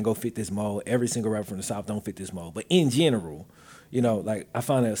York rapper ain't gonna fit this mold. Every single rapper from the South don't fit this mold. But in general, like I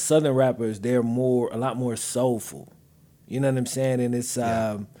find that Southern rappers, they're a lot more soulful. You know what I'm saying? And it's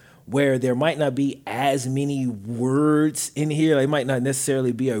where there might not be as many words in here. Like, it might not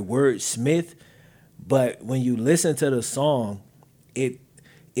necessarily be a wordsmith, but when you listen to the song, it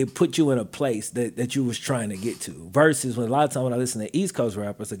put you in a place that you was trying to get to. Versus when a lot of times when I listen to East Coast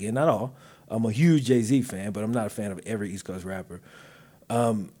rappers, again, not all. I'm a huge Jay-Z fan, but I'm not a fan of every East Coast rapper.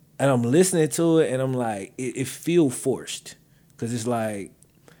 And I'm listening to it, and I'm like, it feels forced. Because it's like,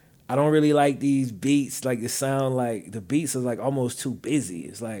 I don't really like these beats. Like, it sound like the beats are like almost too busy.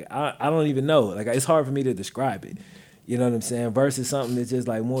 It's like, I don't even know. Like, it's hard for me to describe it. You know what I'm saying? Versus something that's just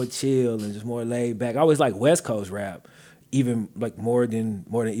like more chill and just more laid back. I always like West Coast rap, even like more than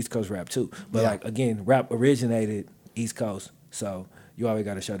East Coast rap too. But like, again, rap originated East Coast. So you always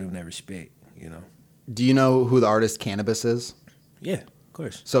got to show them that respect, Do you know who the artist Cannabis is? Yeah, of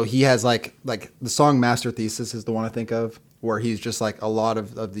course. So he has like the song Master Thesis is the one I think of, where he's just like a lot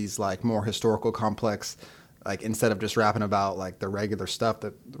of these like more historical complex, like instead of just rapping about like the regular stuff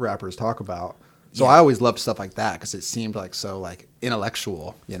that rappers talk about. So I always loved stuff like that because it seemed like so like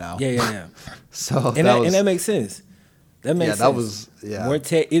intellectual, Yeah. So and that makes sense. That makes sense. That was more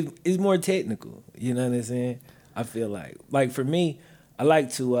it's more technical. You know what I'm saying? I feel like for me, I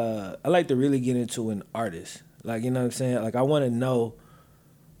like to really get into an artist. Like, you know what I'm saying? Like, I want to know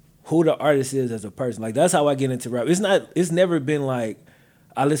who the artist is as a person. Like that's how I get into rap. It's never been like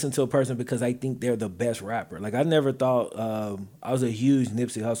I listen to a person because I think they're the best rapper. Like I never thought I was a huge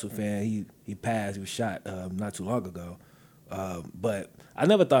Nipsey Hussle fan. He passed. He was shot not too long ago. But I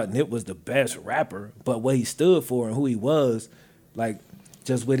never thought Nip was the best rapper. But what he stood for and who he was, like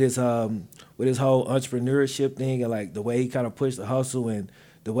just with his whole entrepreneurship thing and like the way he kind of pushed the hustle and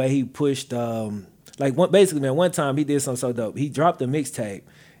the way he pushed basically, man, one time he did something so dope. He dropped a mixtape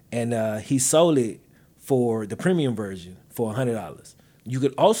and he sold it for the premium version for $100. You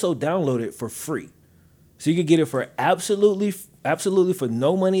could also download it for free. So you could get it for absolutely for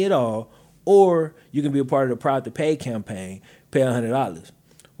no money at all, or you can be a part of the Proud to Pay campaign, pay $100.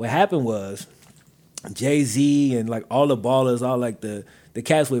 What happened was Jay-Z and like all the ballers, all like the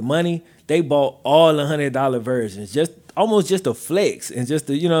cats with money, they bought all the $100 versions, almost just a flex and just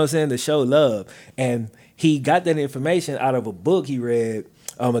to, you know what I'm saying, to show love. And he got that information out of a book he read.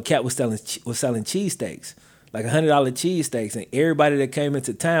 A cat was selling cheesesteaks, like $100 cheesesteaks, and everybody that came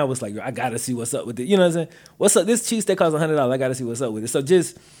into town was like, "Yo, I gotta see what's up with it." You know what I'm saying? What's up? This cheesesteak costs $100. I gotta see what's up with it. So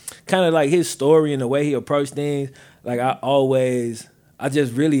just kind of like his story and the way he approached things, like I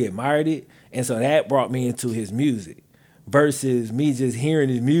just really admired it, and so that brought me into his music. Versus me just hearing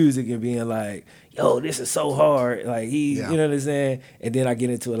his music and being like, yo, this is so hard. Like you know what I'm saying? And then I get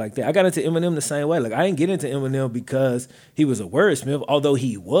into it like that. I got into Eminem the same way. Like I didn't get into Eminem because he was a wordsmith, although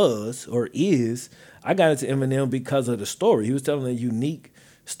he was or is. I got into Eminem because of the story. He was telling a unique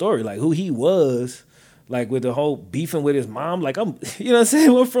story, like who he was, like with the whole beefing with his mom. Like you know what I'm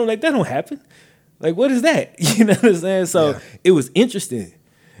saying? Where from? Like that don't happen. Like what is that? You know what I'm saying? So it was interesting.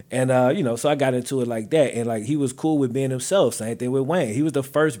 And, so I got into it like that. And, like, he was cool with being himself. Same thing with Wayne. He was the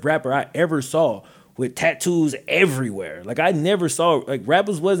first rapper I ever saw with tattoos everywhere. Like, I never saw, like,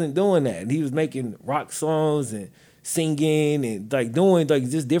 rappers wasn't doing that. And he was making rock songs and singing and, like, doing, like,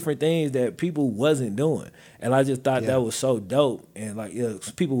 just different things that people wasn't doing. And I just thought that was so dope. And, like,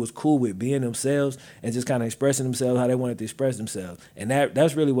 people was cool with being themselves and just kind of expressing themselves how they wanted to express themselves. And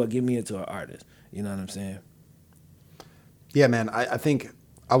that's really what get me into an artist. You know what I'm saying? Yeah, man. I think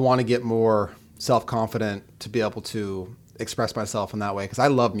I want to get more self-confident to be able to express myself in that way because I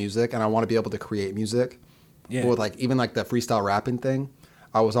love music and I want to be able to create music. Yeah. Or like even like the freestyle rapping thing,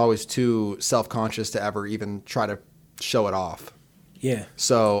 I was always too self-conscious to ever even try to show it off. Yeah.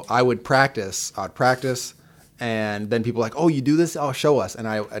 So I'd practice, and then people were like, oh, you do this? Oh, show us. And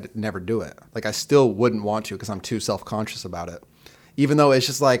I'd never do it. Like I still wouldn't want to because I'm too self-conscious about it. Even though it's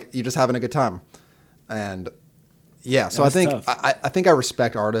just like you're just having a good time. And yeah, so I think I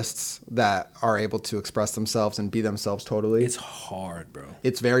respect artists that are able to express themselves and be themselves totally. It's hard, bro.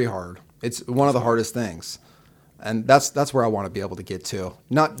 It's very hard. It's one of the hardest things. And that's where I want to be able to get to.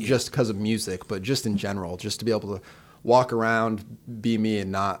 Not just because of music, but just in general. Just to be able to walk around, be me,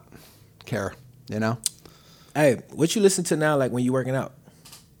 and not care, you know? Hey, what you listen to now, like when you working out?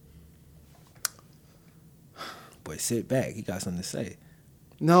 Boy, sit back. You got something to say.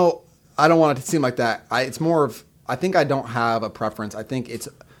 No, I don't want it to seem like that. It's more of... I think I don't have a preference. I think it's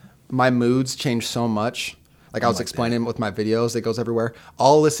my moods change so much. Like I was explaining with my videos, it goes everywhere.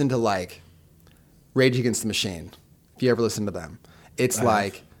 I'll listen to like Rage Against the Machine. If you ever listen to them, it's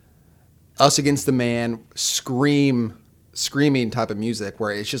like Us Against the Man, screaming type of music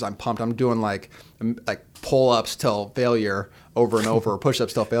where it's just I'm pumped. I'm doing like pull-ups till failure over and over,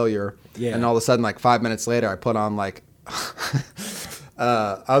 push-ups till failure. Yeah. And all of a sudden, like 5 minutes later, I put on like.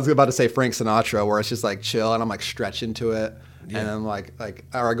 I was about to say Frank Sinatra, where it's just like chill and I'm like stretching to it, and then like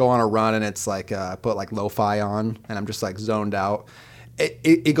or I go on a run and it's like I put like lo-fi on and I'm just like zoned out.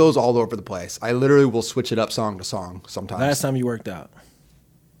 It goes all over the place. I literally will switch it up song to song sometimes. Last time you worked out?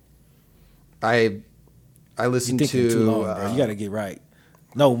 I listened to. Too long, bro. You got to get right.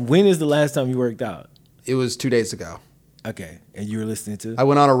 No, when is the last time you worked out? It was 2 days ago. Okay, and you were listening to? I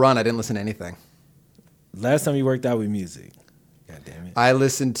went on a run. I didn't listen to anything. Last time you worked out with music? God damn it. I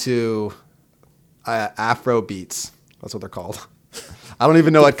listened to Afro beats. That's what they're called. I don't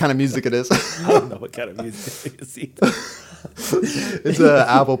even know what kind of music it is. I don't know what kind of music it is either. It's an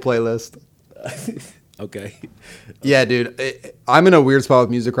Apple playlist. Okay. Yeah, dude. I'm in a weird spot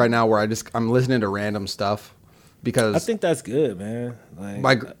with music right now where I'm listening to random stuff because I think that's good, man.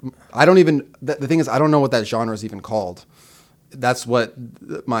 Like, I don't even. The thing is, I don't know what that genre is even called. That's what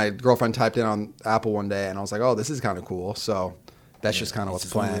my girlfriend typed in on Apple one day, and I was like, "Oh, this is kind of cool." So that's just kind of what's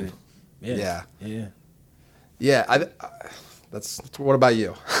planned. Yeah. That's. What about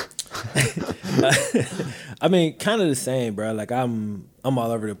you? I mean, kind of the same, bro. Like I'm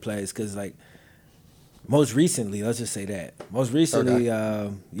all over the place because, like, most recently, let's just say that. Most recently,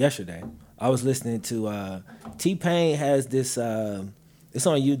 yesterday, I was listening to T-Pain has this It's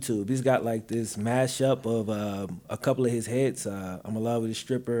on YouTube. He's got like this mashup of a couple of his hits. I'm in love with a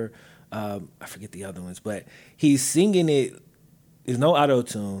stripper. I forget the other ones, but he's singing it. There's no auto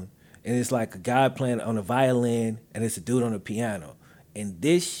tune, and it's like a guy playing on a violin, and it's a dude on the piano. And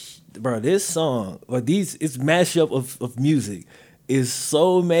this song or it's mashup of music is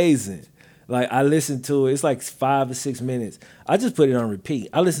so amazing. Like I listened to it. It's like 5 or 6 minutes. I just put it on repeat.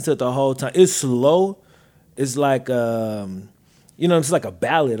 I listened to it the whole time. It's slow. It's like it's like a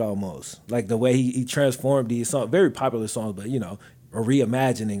ballad almost. Like the way he transformed these songs, very popular songs, but a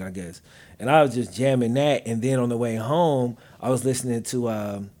reimagining, I guess. And I was just jamming that, and then on the way home, I was listening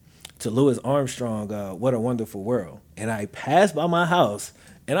to Louis Armstrong, "What a Wonderful World," and I passed by my house,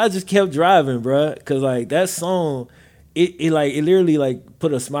 and I just kept driving, bruh, cause like that song, it literally like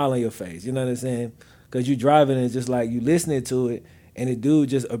put a smile on your face. You know what I'm saying? Cause you driving and just like you listening to it, and the dude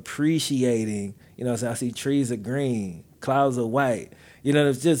just appreciating. You know what I'm saying? I see trees are green, clouds are white.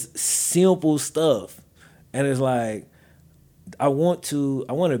 It's just simple stuff, and it's like I want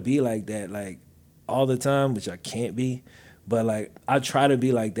to be like that, like all the time, which I can't be. But like I try to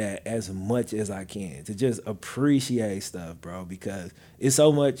be like that as much as I can to just appreciate stuff, bro, because it's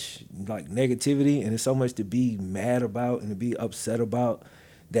so much like negativity and it's so much to be mad about and to be upset about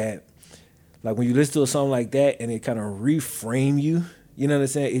that like when you listen to a song like that and it kind of reframe you, you know what I'm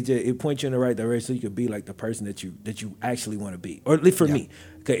saying? It points you in the right direction so you can be like the person that you actually want to be. Or at least for me,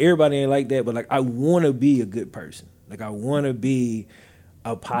 because everybody ain't like that, but like I want to be a good person. Like I want to be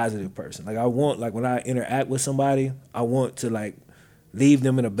a positive person. Like I want, like when I interact with somebody, I want to like leave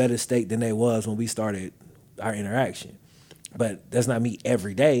them in a better state than they was when we started our interaction. But that's not me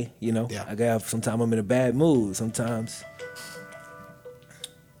every day, Yeah. Sometimes I'm in a bad mood. Sometimes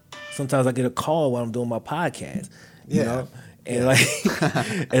I get a call while I'm doing my podcast, and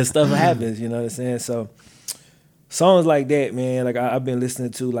like and stuff happens, you know what I'm saying? So songs like that, man, like I've been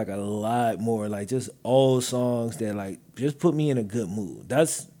listening to like a lot more, like just old songs that like just put me in a good mood.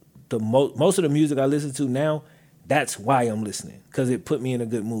 That's the most of the music I listen to now. That's why I'm listening, because it put me in a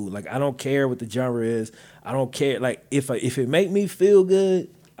good mood. Like I don't care what the genre is. I don't care. Like if it make me feel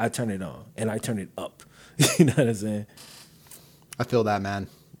good, I turn it on and I turn it up. You know what I'm saying? I feel that, man.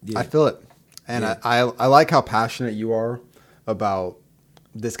 Yeah. I feel it, and yeah. I like how passionate you are about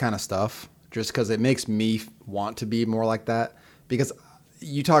this kind of stuff. Just because it makes me want to be more like that. Because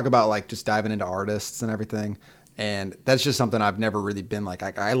you talk about like just diving into artists and everything, and that's just something I've never really been like.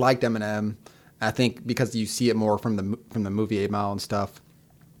 I liked Eminem. I think because you see it more from the movie 8 Mile and stuff.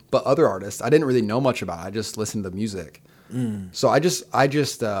 But other artists, I didn't really know much about. I just listened to the music. So I just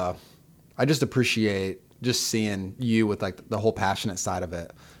appreciate just seeing you with like the whole passionate side of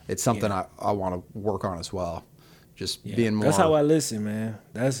it. It's something I want to work on as well. Just being more. That's how I listen, man.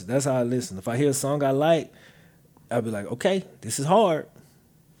 That's how I listen. If I hear a song I like, I'll be like, okay, this is hard.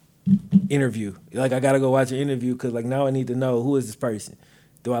 Interview. Like I gotta go watch an interview because like now I need to know, who is this person?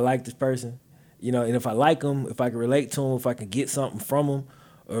 Do I like this person? And if I like them, if I can relate to them, if I can get something from them,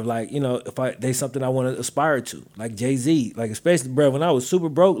 or like if they something I want to aspire to, like Jay-Z, like especially bro, when I was super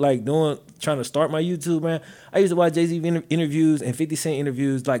broke, like trying to start my YouTube, man, I used to watch Jay-Z interviews and 50 Cent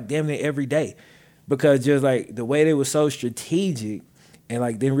interviews like damn near every day. Because just like the way they were so strategic and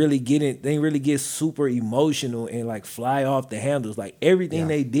like they didn't really get super emotional and like fly off the handles. Like everything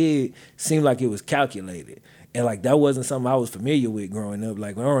they did seemed like it was calculated. And like that wasn't something I was familiar with growing up.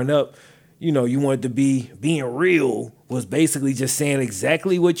 Like growing up, you wanted to being real was basically just saying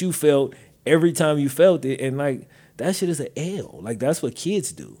exactly what you felt every time you felt it. And like that shit is an L. Like that's what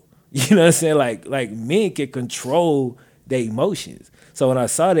kids do. You know what I'm saying? Like men can control their emotions. So when I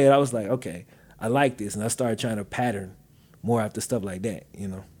saw that, I was like, okay, I like this, and I started trying to pattern more after stuff like that,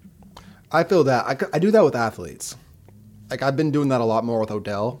 I feel that. I do that with athletes. Like, I've been doing that a lot more with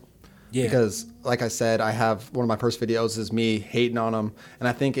Odell. Yeah. Because, like I said, I have one of my first videos is me hating on him, and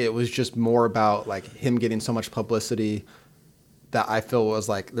I think it was just more about, like, him getting so much publicity that I feel was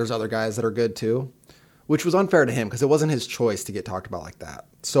like, there's other guys that are good, too, which was unfair to him because it wasn't his choice to get talked about like that.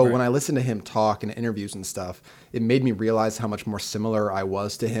 So when I listened to him talk in interviews and stuff, it made me realize how much more similar I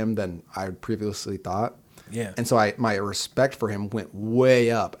was to him than I previously thought. Yeah. And so my respect for him went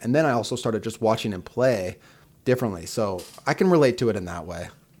way up. And then I also started just watching him play differently. So I can relate to it in that way.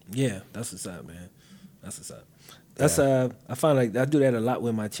 Yeah, that's what's up, man. That's what's up. That's I find like I do that a lot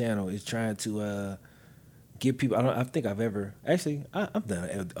with my channel, is trying to get people. I've done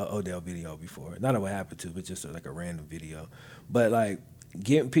an Odell video before. Not what happened to, but just like a random video. But like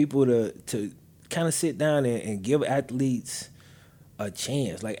getting people to kind of sit down and give athletes a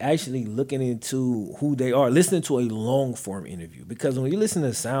chance, like actually looking into who they are, listening to a long form interview. Because when you listen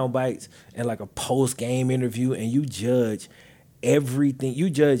to sound bites and like a post game interview and you judge everything. You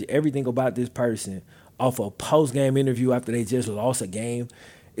judge everything about this person off a post game interview after they just lost a game.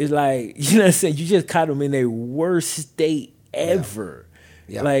 It's like, you know what I'm saying? You just caught them in their worst state ever.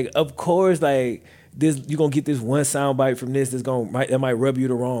 Yeah. Like, of course, like this, you're gonna get this one soundbite from this that might rub you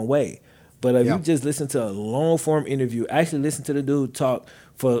the wrong way. But if you just listen to a long form interview, actually listen to the dude talk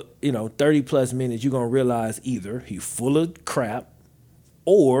for 30 plus minutes, you're gonna realize either he's full of crap,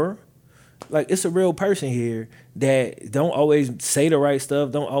 or like it's a real person here that don't always say the right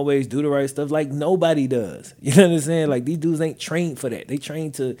stuff, don't always do the right stuff, like nobody does. You know what I'm saying? Like these dudes ain't trained for that. They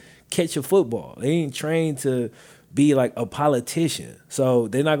trained to catch a football. They ain't trained to be like a politician. So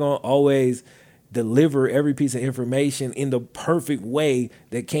they're not gonna always deliver every piece of information in the perfect way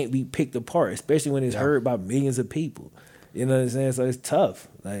that can't be picked apart, especially when it's heard by millions of people. You know what I'm saying? So it's tough.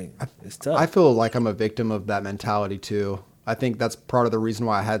 Like it's tough. I feel like I'm a victim of that mentality too. I think that's part of the reason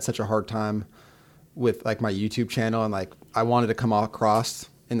why I had such a hard time with like my YouTube channel, and like I wanted to come across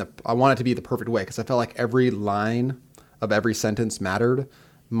I wanted it to be the perfect way, because I felt like every line of every sentence mattered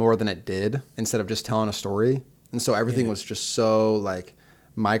more than it did, instead of just telling a story. And so everything was just so like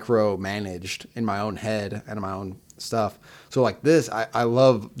micro managed in my own head and my own stuff. So like this, I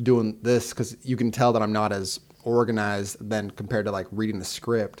love doing this because you can tell that I'm not as organized than compared to like reading the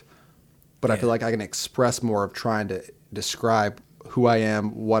script, but I feel like I can express more of trying to describe who I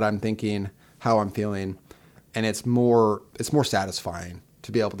am, what I'm thinking, how I'm feeling, and it's more satisfying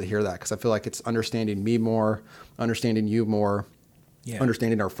to be able to hear that, because I feel like it's understanding me more, understanding you more,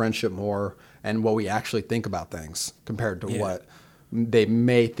 understanding our friendship more, and what we actually think about things compared to what they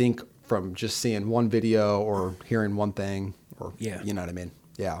may think from just seeing one video or hearing one thing, or you know what I mean?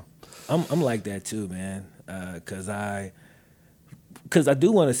 Yeah. I'm like that too, man. Cause I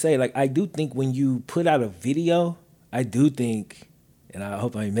do want to say, like, I do think when you put out a video, I do think, and I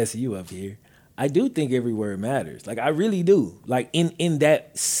hope I ain't messing you up here, I do think every word matters. Like, I really do. Like, in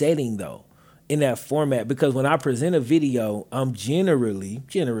that setting, though, in that format, because when I present a video, I'm generally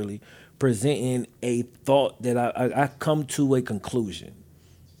presenting a thought that I come to a conclusion,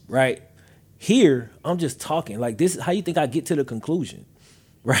 right? Here, I'm just talking. Like, this is how you think I get to the conclusion,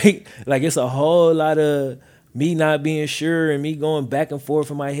 right? Like, it's a whole lot of me not being sure and me going back and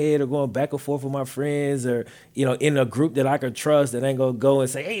forth in my head, or going back and forth with my friends, or, in a group that I can trust that ain't gonna go and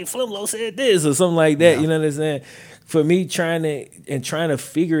say, hey, Flimlo said this or something like that. You know what I'm saying? For me, trying to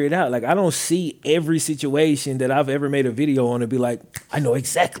figure it out. Like, I don't see every situation that I've ever made a video on and be like, I know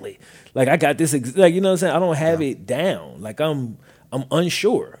exactly. Like, I got this, like, you know what I'm saying? I don't have it down. Like, I'm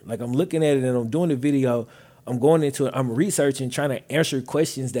unsure. Like, I'm looking at it and I'm doing the video, I'm going into it, I'm researching, trying to answer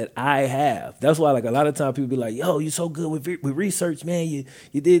questions that I have. That's why, like, a lot of times people be like, yo, you're so good with research, man.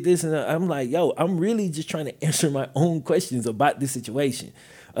 You did this. And I'm like, yo, I'm really just trying to answer my own questions about this situation.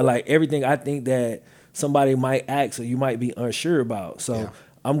 Or like everything I think that somebody might ask or you might be unsure about. So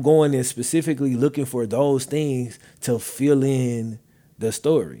I'm going in specifically looking for those things to fill in the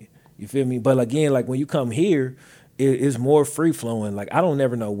story. You feel me? But again, like when you come here, it's more free flowing. Like, I don't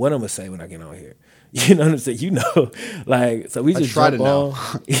never know what I'm gonna say when I get on here. You know what I'm saying? Like, so we just jump on.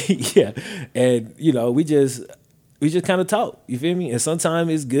 Yeah. And, we just kind of talk. You feel me? And sometimes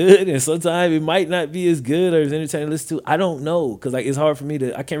it's good, and sometimes it might not be as good or as entertaining to listen to. I don't know. Cause like, it's hard for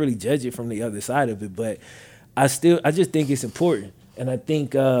me I can't really judge it from the other side of it, but I just think it's important. And I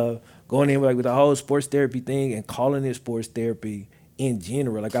think, going in with the whole sports therapy thing and calling it sports therapy in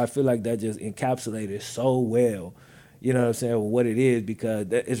general, like, I feel like that just encapsulated so well. You know what I'm saying? Well, what it is, because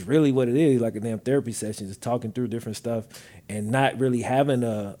it's really what it is, like a damn therapy session, just talking through different stuff and not really having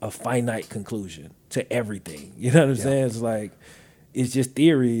a finite conclusion to everything. You know what I'm saying? It's like, it's just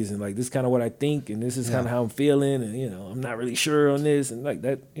theories, and like, this is kind of what I think, and this is kind of how I'm feeling, and, I'm not really sure on this, and like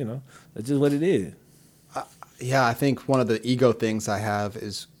that, that's just what it is. I think one of the ego things I have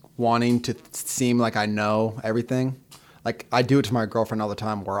is wanting to seem like I know everything. Like, I do it to my girlfriend all the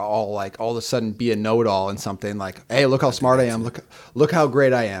time, where I'll like all of a sudden be a know-it-all in something, like, hey, look how smart I am. Look how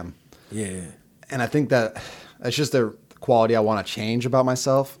great I am. Yeah. And I think that's just the quality I want to change about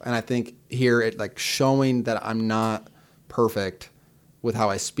myself. And I think here it like showing that I'm not perfect with how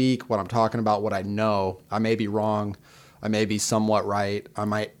I speak, what I'm talking about, what I know. I may be wrong. I may be somewhat right. I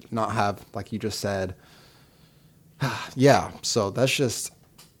might not have, like you just said. So that's just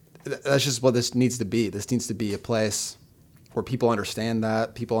what this needs to be. This needs to be a place where people understand,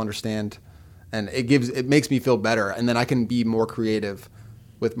 and it makes me feel better, and then I can be more creative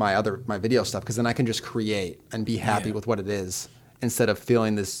with my video stuff, because then I can just create and be happy with what it is, instead of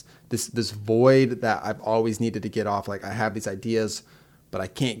feeling this void that I've always needed to get off. Like, I have these ideas, but I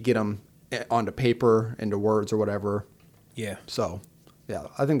can't get them onto paper, into words or whatever. So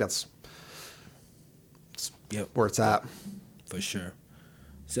I think that's where it's at. For sure.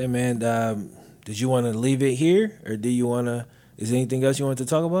 Say, man, did you want to leave it here, or do you want to? Is there anything else you want to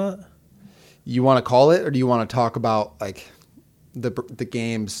talk about? You want to call it, or do you want to talk about like the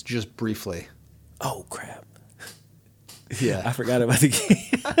games just briefly? Oh crap! Yeah, I forgot about the game.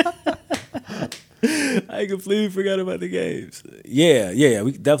 I completely forgot about the games. Yeah.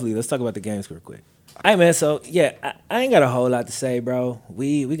 We definitely let's talk about the games real quick. Hey man, so yeah, I ain't got a whole lot to say, bro.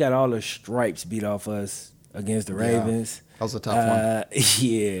 We got all the stripes beat off us against the Ravens. That was a tough one.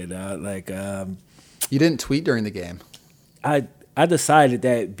 Yeah, dog, like you didn't tweet during the game. I decided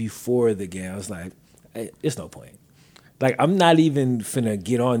that before the game. I was like, hey, it's no point. Like, I'm not even finna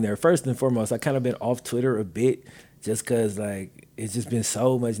get on there. First and foremost, I kind of been off Twitter a bit just because, like, it's just been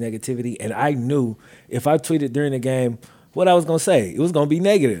so much negativity. And I knew if I tweeted during the game what I was going to say, it was going to be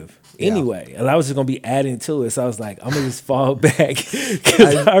negative anyway. And I was just going to be adding to it. So I was like, I'm going to just fall back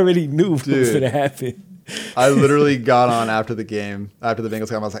because I already knew what was going to happen. I literally got on after the game, after the Bengals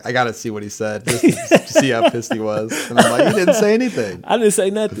game. I was like, I got to see what he said just to see how pissed he was. And I'm like, he didn't say anything. I didn't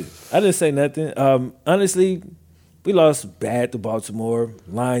say nothing. Honestly, we lost bad to Baltimore.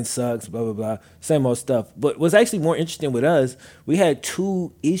 Line sucks, blah, blah, blah. Same old stuff. But what's actually more interesting with us, we had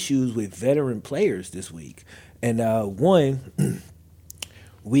 2 issues with veteran players this week. And one,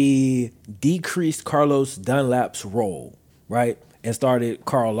 we decreased Carlos Dunlap's role, right? And started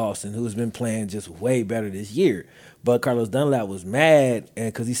Carl Lawson, who's been playing just way better this year. But Carlos Dunlap was mad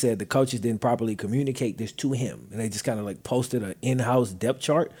because he said the coaches didn't properly communicate this to him. And they just kind of like posted an in-house depth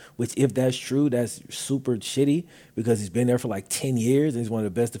chart, which if that's true, that's super shitty because he's been there for like 10 years and he's one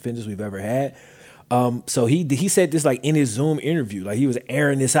of the best defenders we've ever had. So he said this like in his Zoom interview, like he was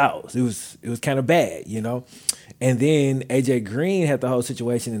airing this out. It was kind of bad, you know? And then AJ Green had the whole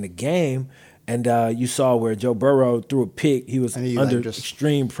situation in the game. And you saw where Joe Burrow threw a pick. He was under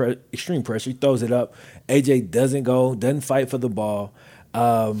extreme pressure. He throws it up. AJ doesn't fight for the ball.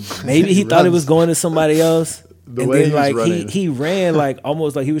 Maybe he thought it was going to somebody else. He ran like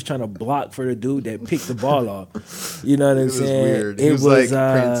almost like he was trying to block for the dude that picked the ball off. You know what I'm saying? Weird. It was like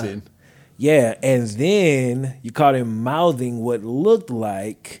prancing. Yeah, and then you caught him mouthing what looked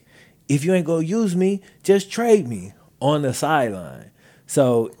like, if you ain't gonna use me, just trade me on the sideline.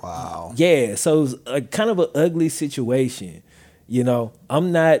 So, wow. Yeah, so it was a kind of an ugly situation. You know,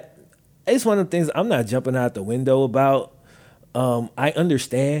 it's one of the things I'm not jumping out the window about. I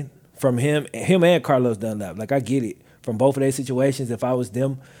understand from him and Carlos Dunlap. Like, I get it. From both of their situations, if I was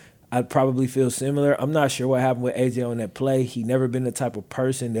them, I'd probably feel similar. I'm not sure what happened with AJ on that play. He never been the type of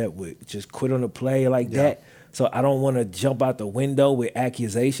person that would just quit on a play like that. So I don't want to jump out the window with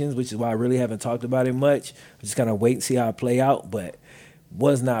accusations, which is why I really haven't talked about it much. I'm just kind of wait and see how it play out. But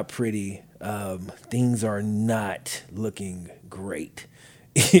was not pretty. Things are not looking great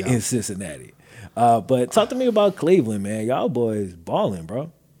in Cincinnati. But talk to me about Cleveland, man. Y'all boys balling,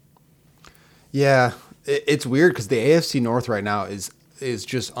 bro. Yeah, it's weird because the AFC North right now is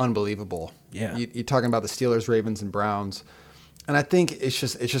just unbelievable. Yeah, you're talking about the Steelers, Ravens, and Browns, and I think it's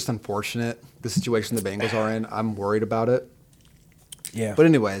just unfortunate the situation the Bengals are in. I'm worried about it. Yeah, but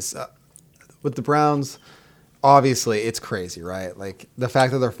anyways, with the Browns. Obviously, it's crazy, right? Like the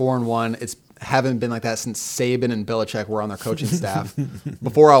fact that they're 4-1, it's haven't been like that since Saban and Belichick were on their coaching staff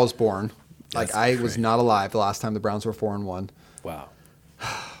before I was born. Like I was not alive the last time the Browns were 4-1. Wow.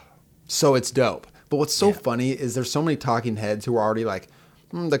 So it's dope. But what's so funny is there's so many talking heads who are already like,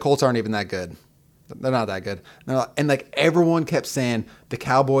 the Colts aren't even that good. They're not that good. And like everyone kept saying the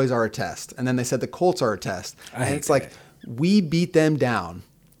Cowboys are a test, and then they said the Colts are a test. And it's like we beat them down.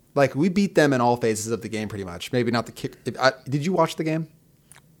 Like, we beat them in all phases of the game pretty much. Maybe not the kick. Did you watch the game?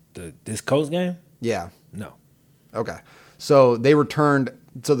 This Colts game? Yeah. No. Okay. So they returned.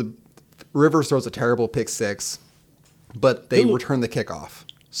 So the Rivers throws a terrible pick 6, but they returned the kickoff.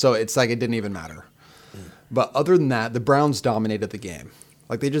 So it's like it didn't even matter. But other than that, the Browns dominated the game.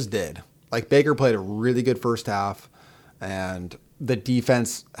 Like, they just did. Like, Baker played a really good first half, and the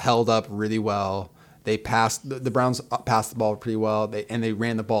defense held up really well. They passed the Browns passed the ball pretty well. They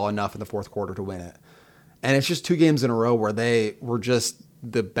ran the ball enough in the fourth quarter to win it. And it's just 2 games in a row where they were just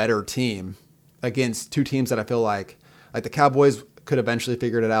the better team against 2 teams that I feel like the Cowboys could eventually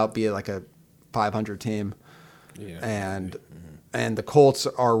figure it out, be like a 500 team. Yeah. And the Colts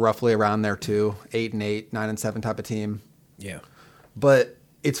are roughly around there too, 8-8, 9-7 type of team. Yeah. But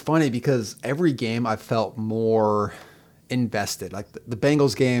it's funny because every game I felt more invested. Like the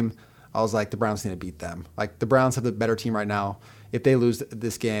Bengals game, I was like, the Browns need to beat them. Like, the Browns have the better team right now. If they lose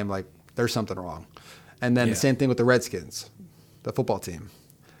this game, like, there's something wrong. And then the same thing with the Redskins, the football team.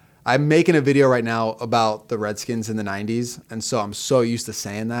 I'm making a video right now about the Redskins in the 90s, and so I'm so used to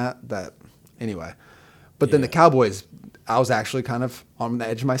saying that anyway. But then the Cowboys, I was actually kind of on the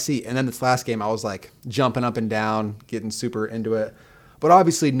edge of my seat. And then this last game, I was like jumping up and down, getting super into it. But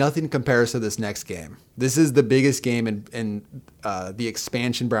obviously, nothing compares to this next game. This is the biggest game in the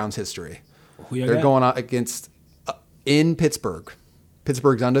expansion Browns history. They're going out against in Pittsburgh.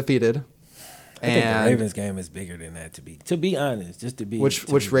 Pittsburgh's undefeated. I think the Ravens game is bigger than that. To be honest, just to be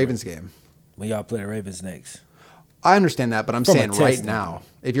which Ravens game? When y'all play the Ravens next. I understand that, but I'm saying right now,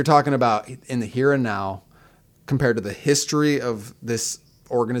 if you're talking about in the here and now, compared to the history of this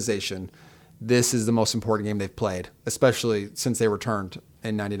organization, this is the most important game they've played, especially since they returned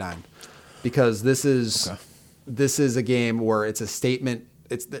in '99, because this is a game where it's a statement.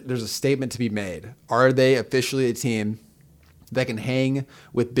 There's a statement to be made. Are they officially a team that can hang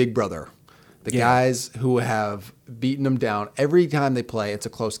with Big Brother? The guys who have beaten them down every time they play, it's a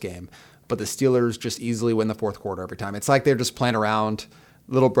close game. But the Steelers just easily win the fourth quarter every time. It's like they're just playing around.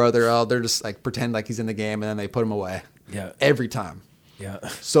 Little brother, they're just like pretend like he's in the game, and then they put him away. Yeah. Every time. Yeah.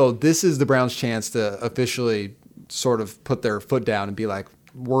 So this is the Browns' chance to officially sort of put their foot down and be like,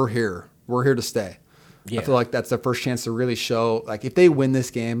 we're here. We're here to stay. Yeah. I feel like that's their first chance to really show. Like if they win this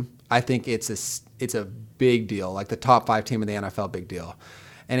game, I think it's a big deal. Like the top 5 team in the NFL, big deal.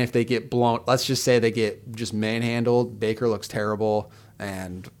 And if they get blown, let's just say they get just manhandled, Baker looks terrible,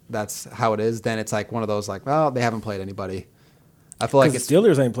 and that's how it is, then it's like one of those like, well, they haven't played anybody. I feel like the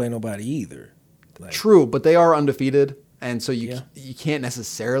Steelers ain't playing nobody either. Like, true, but they are undefeated, and so you can't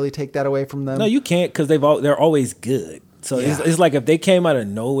necessarily take that away from them. No, you can't because they're always good. So it's like if they came out of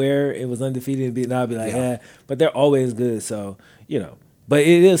nowhere, it was undefeated, and I'd be like, but they're always good. So but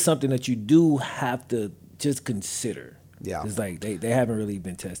it is something that you do have to just consider. Yeah, it's like they haven't really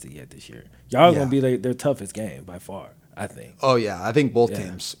been tested yet this year. Y'all are gonna be their toughest game by far, I think. Oh yeah, I think both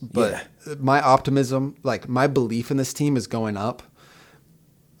teams. But my optimism, like my belief in this team, is going up.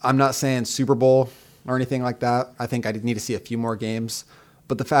 I'm not saying Super Bowl or anything like that. I think I need to see a few more games.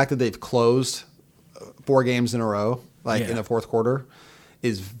 But the fact that they've closed 4 games in a row, in the fourth quarter,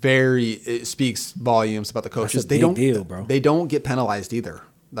 it speaks volumes about the coaches. That's a big deal, bro. They don't get penalized either.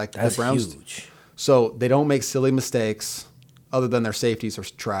 Like that's the Browns, huge. So they don't make silly mistakes, other than their safeties are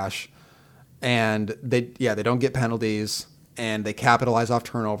trash, and they don't get penalties, and they capitalize off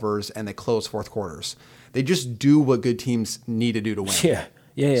turnovers, and they close fourth quarters. They just do what good teams need to do to win.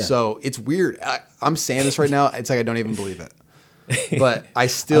 Yeah. So it's weird. I'm saying this right now. It's like I don't even believe it, but I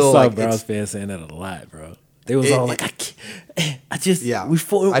still I saw Browns fans saying that a lot, bro. They was all like, I just we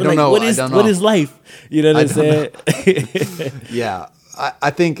fought. I don't know. What is life? You know what I'm saying? Yeah.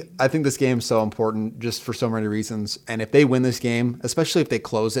 I think this game's so important just for so many reasons. And if they win this game, especially if they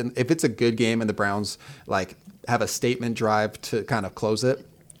close it, if it's a good game and the Browns like have a statement drive to kind of close it,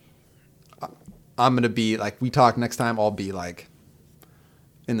 I'm going to be like, we talk next time, I'll be like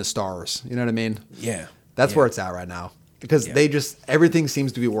in the stars. You know what I mean? Yeah. That's where it's at right now. Because they just, everything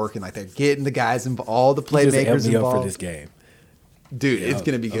seems to be working. Like they're getting the guys involved, all the playmakers involved. Up for this game. Dude, it's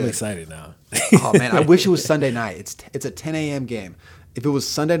going to be good. I'm excited now. Oh, man. I wish it was Sunday night. It's a 10 a.m. game. If it was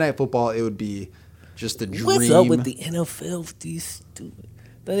Sunday Night Football, it would be just a dream. What's up with the NFL with these stupid?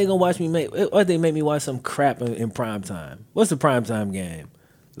 Then they gonna watch me or they make me watch some crap in prime time. What's the prime time game?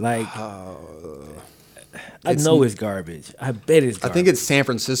 Like, I know it's garbage. I bet it's garbage. I think it's San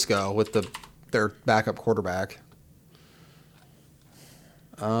Francisco with their backup quarterback.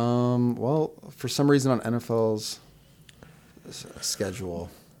 Well, for some reason on NFL's schedule,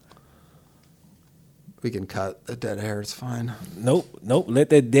 we can cut the dead air. It's fine. Nope. Let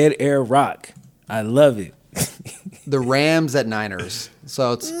that dead air rock. I love it. The Rams at Niners.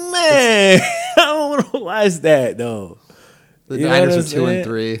 So it's I don't want to watch that though. The Niners are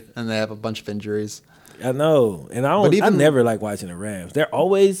 2-3, and they have a bunch of injuries. I know, and I never like watching the Rams. They're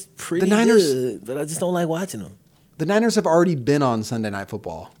always pretty good, but I just don't like watching them. The Niners have already been on Sunday Night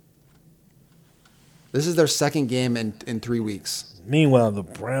Football. This is their second game in 3 weeks. Meanwhile, the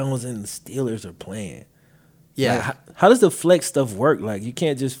Browns and the Steelers are playing. Yeah. Like, how does the flex stuff work? Like, you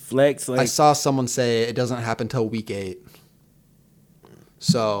can't just flex. Like, I saw someone say it doesn't happen until week 8.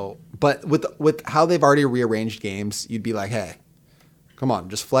 So, but with how they've already rearranged games, you'd be like, hey, come on,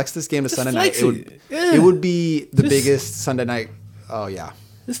 just flex this game to Sunday night. It would be the biggest Sunday night. Oh, yeah.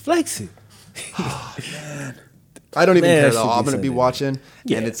 Just flex it. Oh, man. I don't even care, though. I'm going to be watching,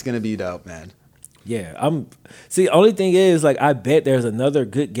 and it's going to be dope, man. Yeah, only thing is, like, I bet there's another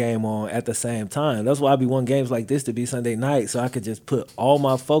good game on at the same time. That's why I be wanting games like this to be Sunday night, so I could just put all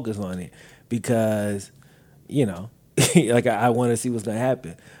my focus on it because, like I want to see what's gonna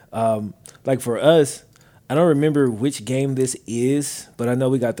happen. Like for us, I don't remember which game this is, but I know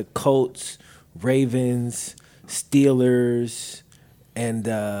we got the Colts, Ravens, Steelers, and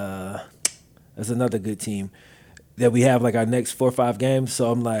there's another good team. that we have like our next 4 or 5 games. So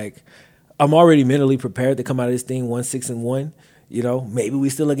I'm like, I'm already mentally prepared to come out of this thing 1-6-1. You know, maybe we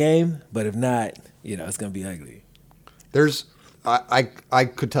still a game, but if not, you know, it's gonna be ugly. I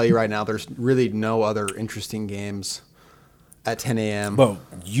could tell you right now, there's really no other interesting games at 10 a.m. Well,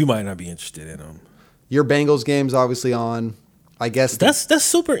 you might not be interested in them. Your Bengals game's obviously on. I guess That's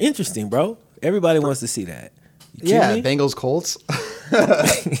super interesting, bro. Everybody wants to see that. You yeah, kidding me? Bengals Colts.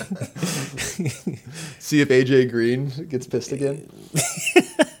 See if AJ Green gets pissed again.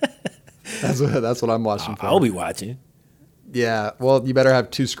 That's what I'm watching for. I'll be watching. Yeah, well, you better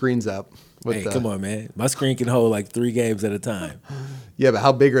have 2 screens up. Hey, come on, man. My screen can hold like 3 games at a time. Yeah, but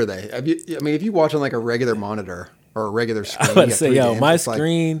how big are they? If you watch on like a regular monitor or a regular screen, I would say, 3 yo, games, my it's like-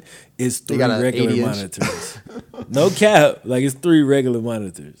 screen is 3 got a regular 80-inch. monitors. No cap. Like, it's 3 regular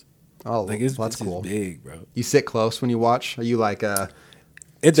monitors. oh, Like, it's, well, that's it's cool. big, bro. You sit close when you watch? Are you like It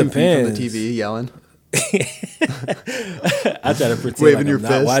 2 feet from depends. the TV yelling? I try to pretend Waving like your I'm not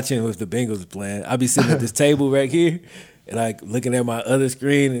fist. watching with the Bengals playing. I'll be sitting at this table right here and like looking at my other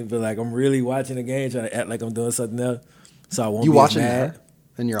screen and be like, I'm really watching the game, trying to act like I'm doing something else. So I won't You be watching as mad. there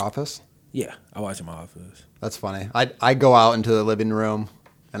in your office? Yeah, I watch in my office. That's funny. I go out into the living room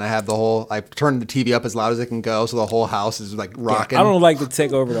and I have I turn the TV up as loud as it can go, so the whole house is like rocking. I don't like to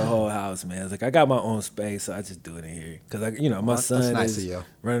take over the whole house, man. It's like I got my own space, so I just do it in here. Cause my That's son nice of is you.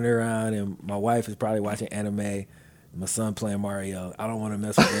 running around, and my wife is probably watching anime. My son playing Mario. I don't want to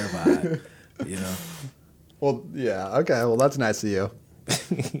mess with their vibe, you know. Well, yeah, okay. Well, that's nice of you.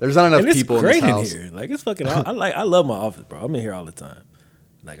 There's not enough And it's people in great this house. here. Like it's fucking. I love my office, bro. I'm in here all the time.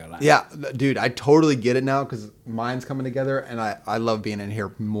 Like I like. Yeah, dude, I totally get it now because mine's coming together, and I love being in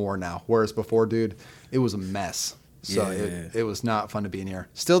here more now. Whereas before, dude, it was a mess. So Yeah. it was not fun to be in here.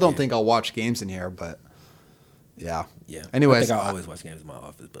 Still don't think I'll watch games in here, but yeah. Yeah. Anyways, I think I always watch games in my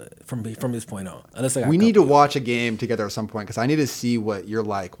office, but from this point on, unless I got we need to company. watch a game together at some point because I need to see what you're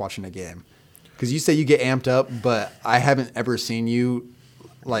like watching a game. Because you say you get amped up, but I haven't ever seen you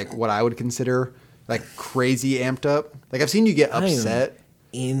like what I would consider like crazy amped up. Like I've seen you get I am upset.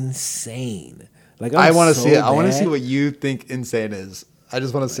 insane. Like I want to so see it. I want to see bad. what you think insane is. I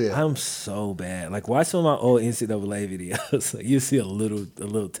just want to see it. I'm so bad. Like watch some of my old NCAA videos. Like, you see a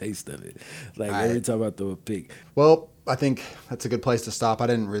little taste of it. Like every Alright. time I throw a pick. Well, I think that's a good place to stop. I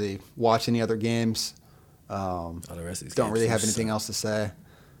didn't really watch any other games. All the rest of these Don't games really do have anything suck. else to say.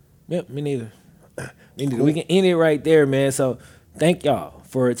 Yep, me neither. We can end it right there, man. So thank y'all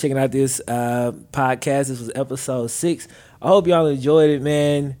for checking out this podcast. This was episode 6. I hope y'all enjoyed it,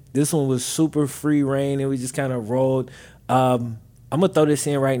 man. This one was super free reign and we just kind of rolled. I'm going to throw this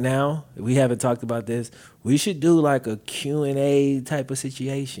in right now. We haven't talked about this. We should do like a Q&A type of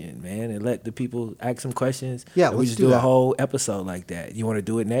situation, man, and let the people ask some questions. Yeah, And we let's just do a that. whole episode like that. You want to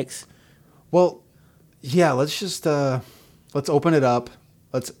do it next? Well, yeah, let's just let's open it up.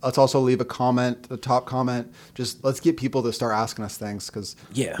 Let's also leave a comment, a top comment. Just let's get people to start asking us things because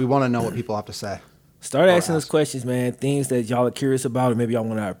Yeah. we want to know what people have to say. Start Or asking us ask. questions, man. Things that y'all are curious about, or maybe y'all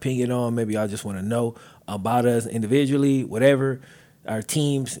want our opinion on. Maybe y'all just want to know about us individually, whatever. Our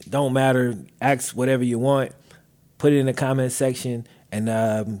teams don't matter. Ask whatever you want. Put it in the comment section,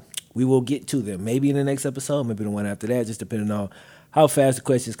 and we will get to them. Maybe in the next episode, maybe the one after that, just depending on how fast the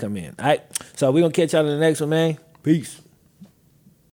questions come in. All right, so we're going to catch y'all in the next one, man. Peace.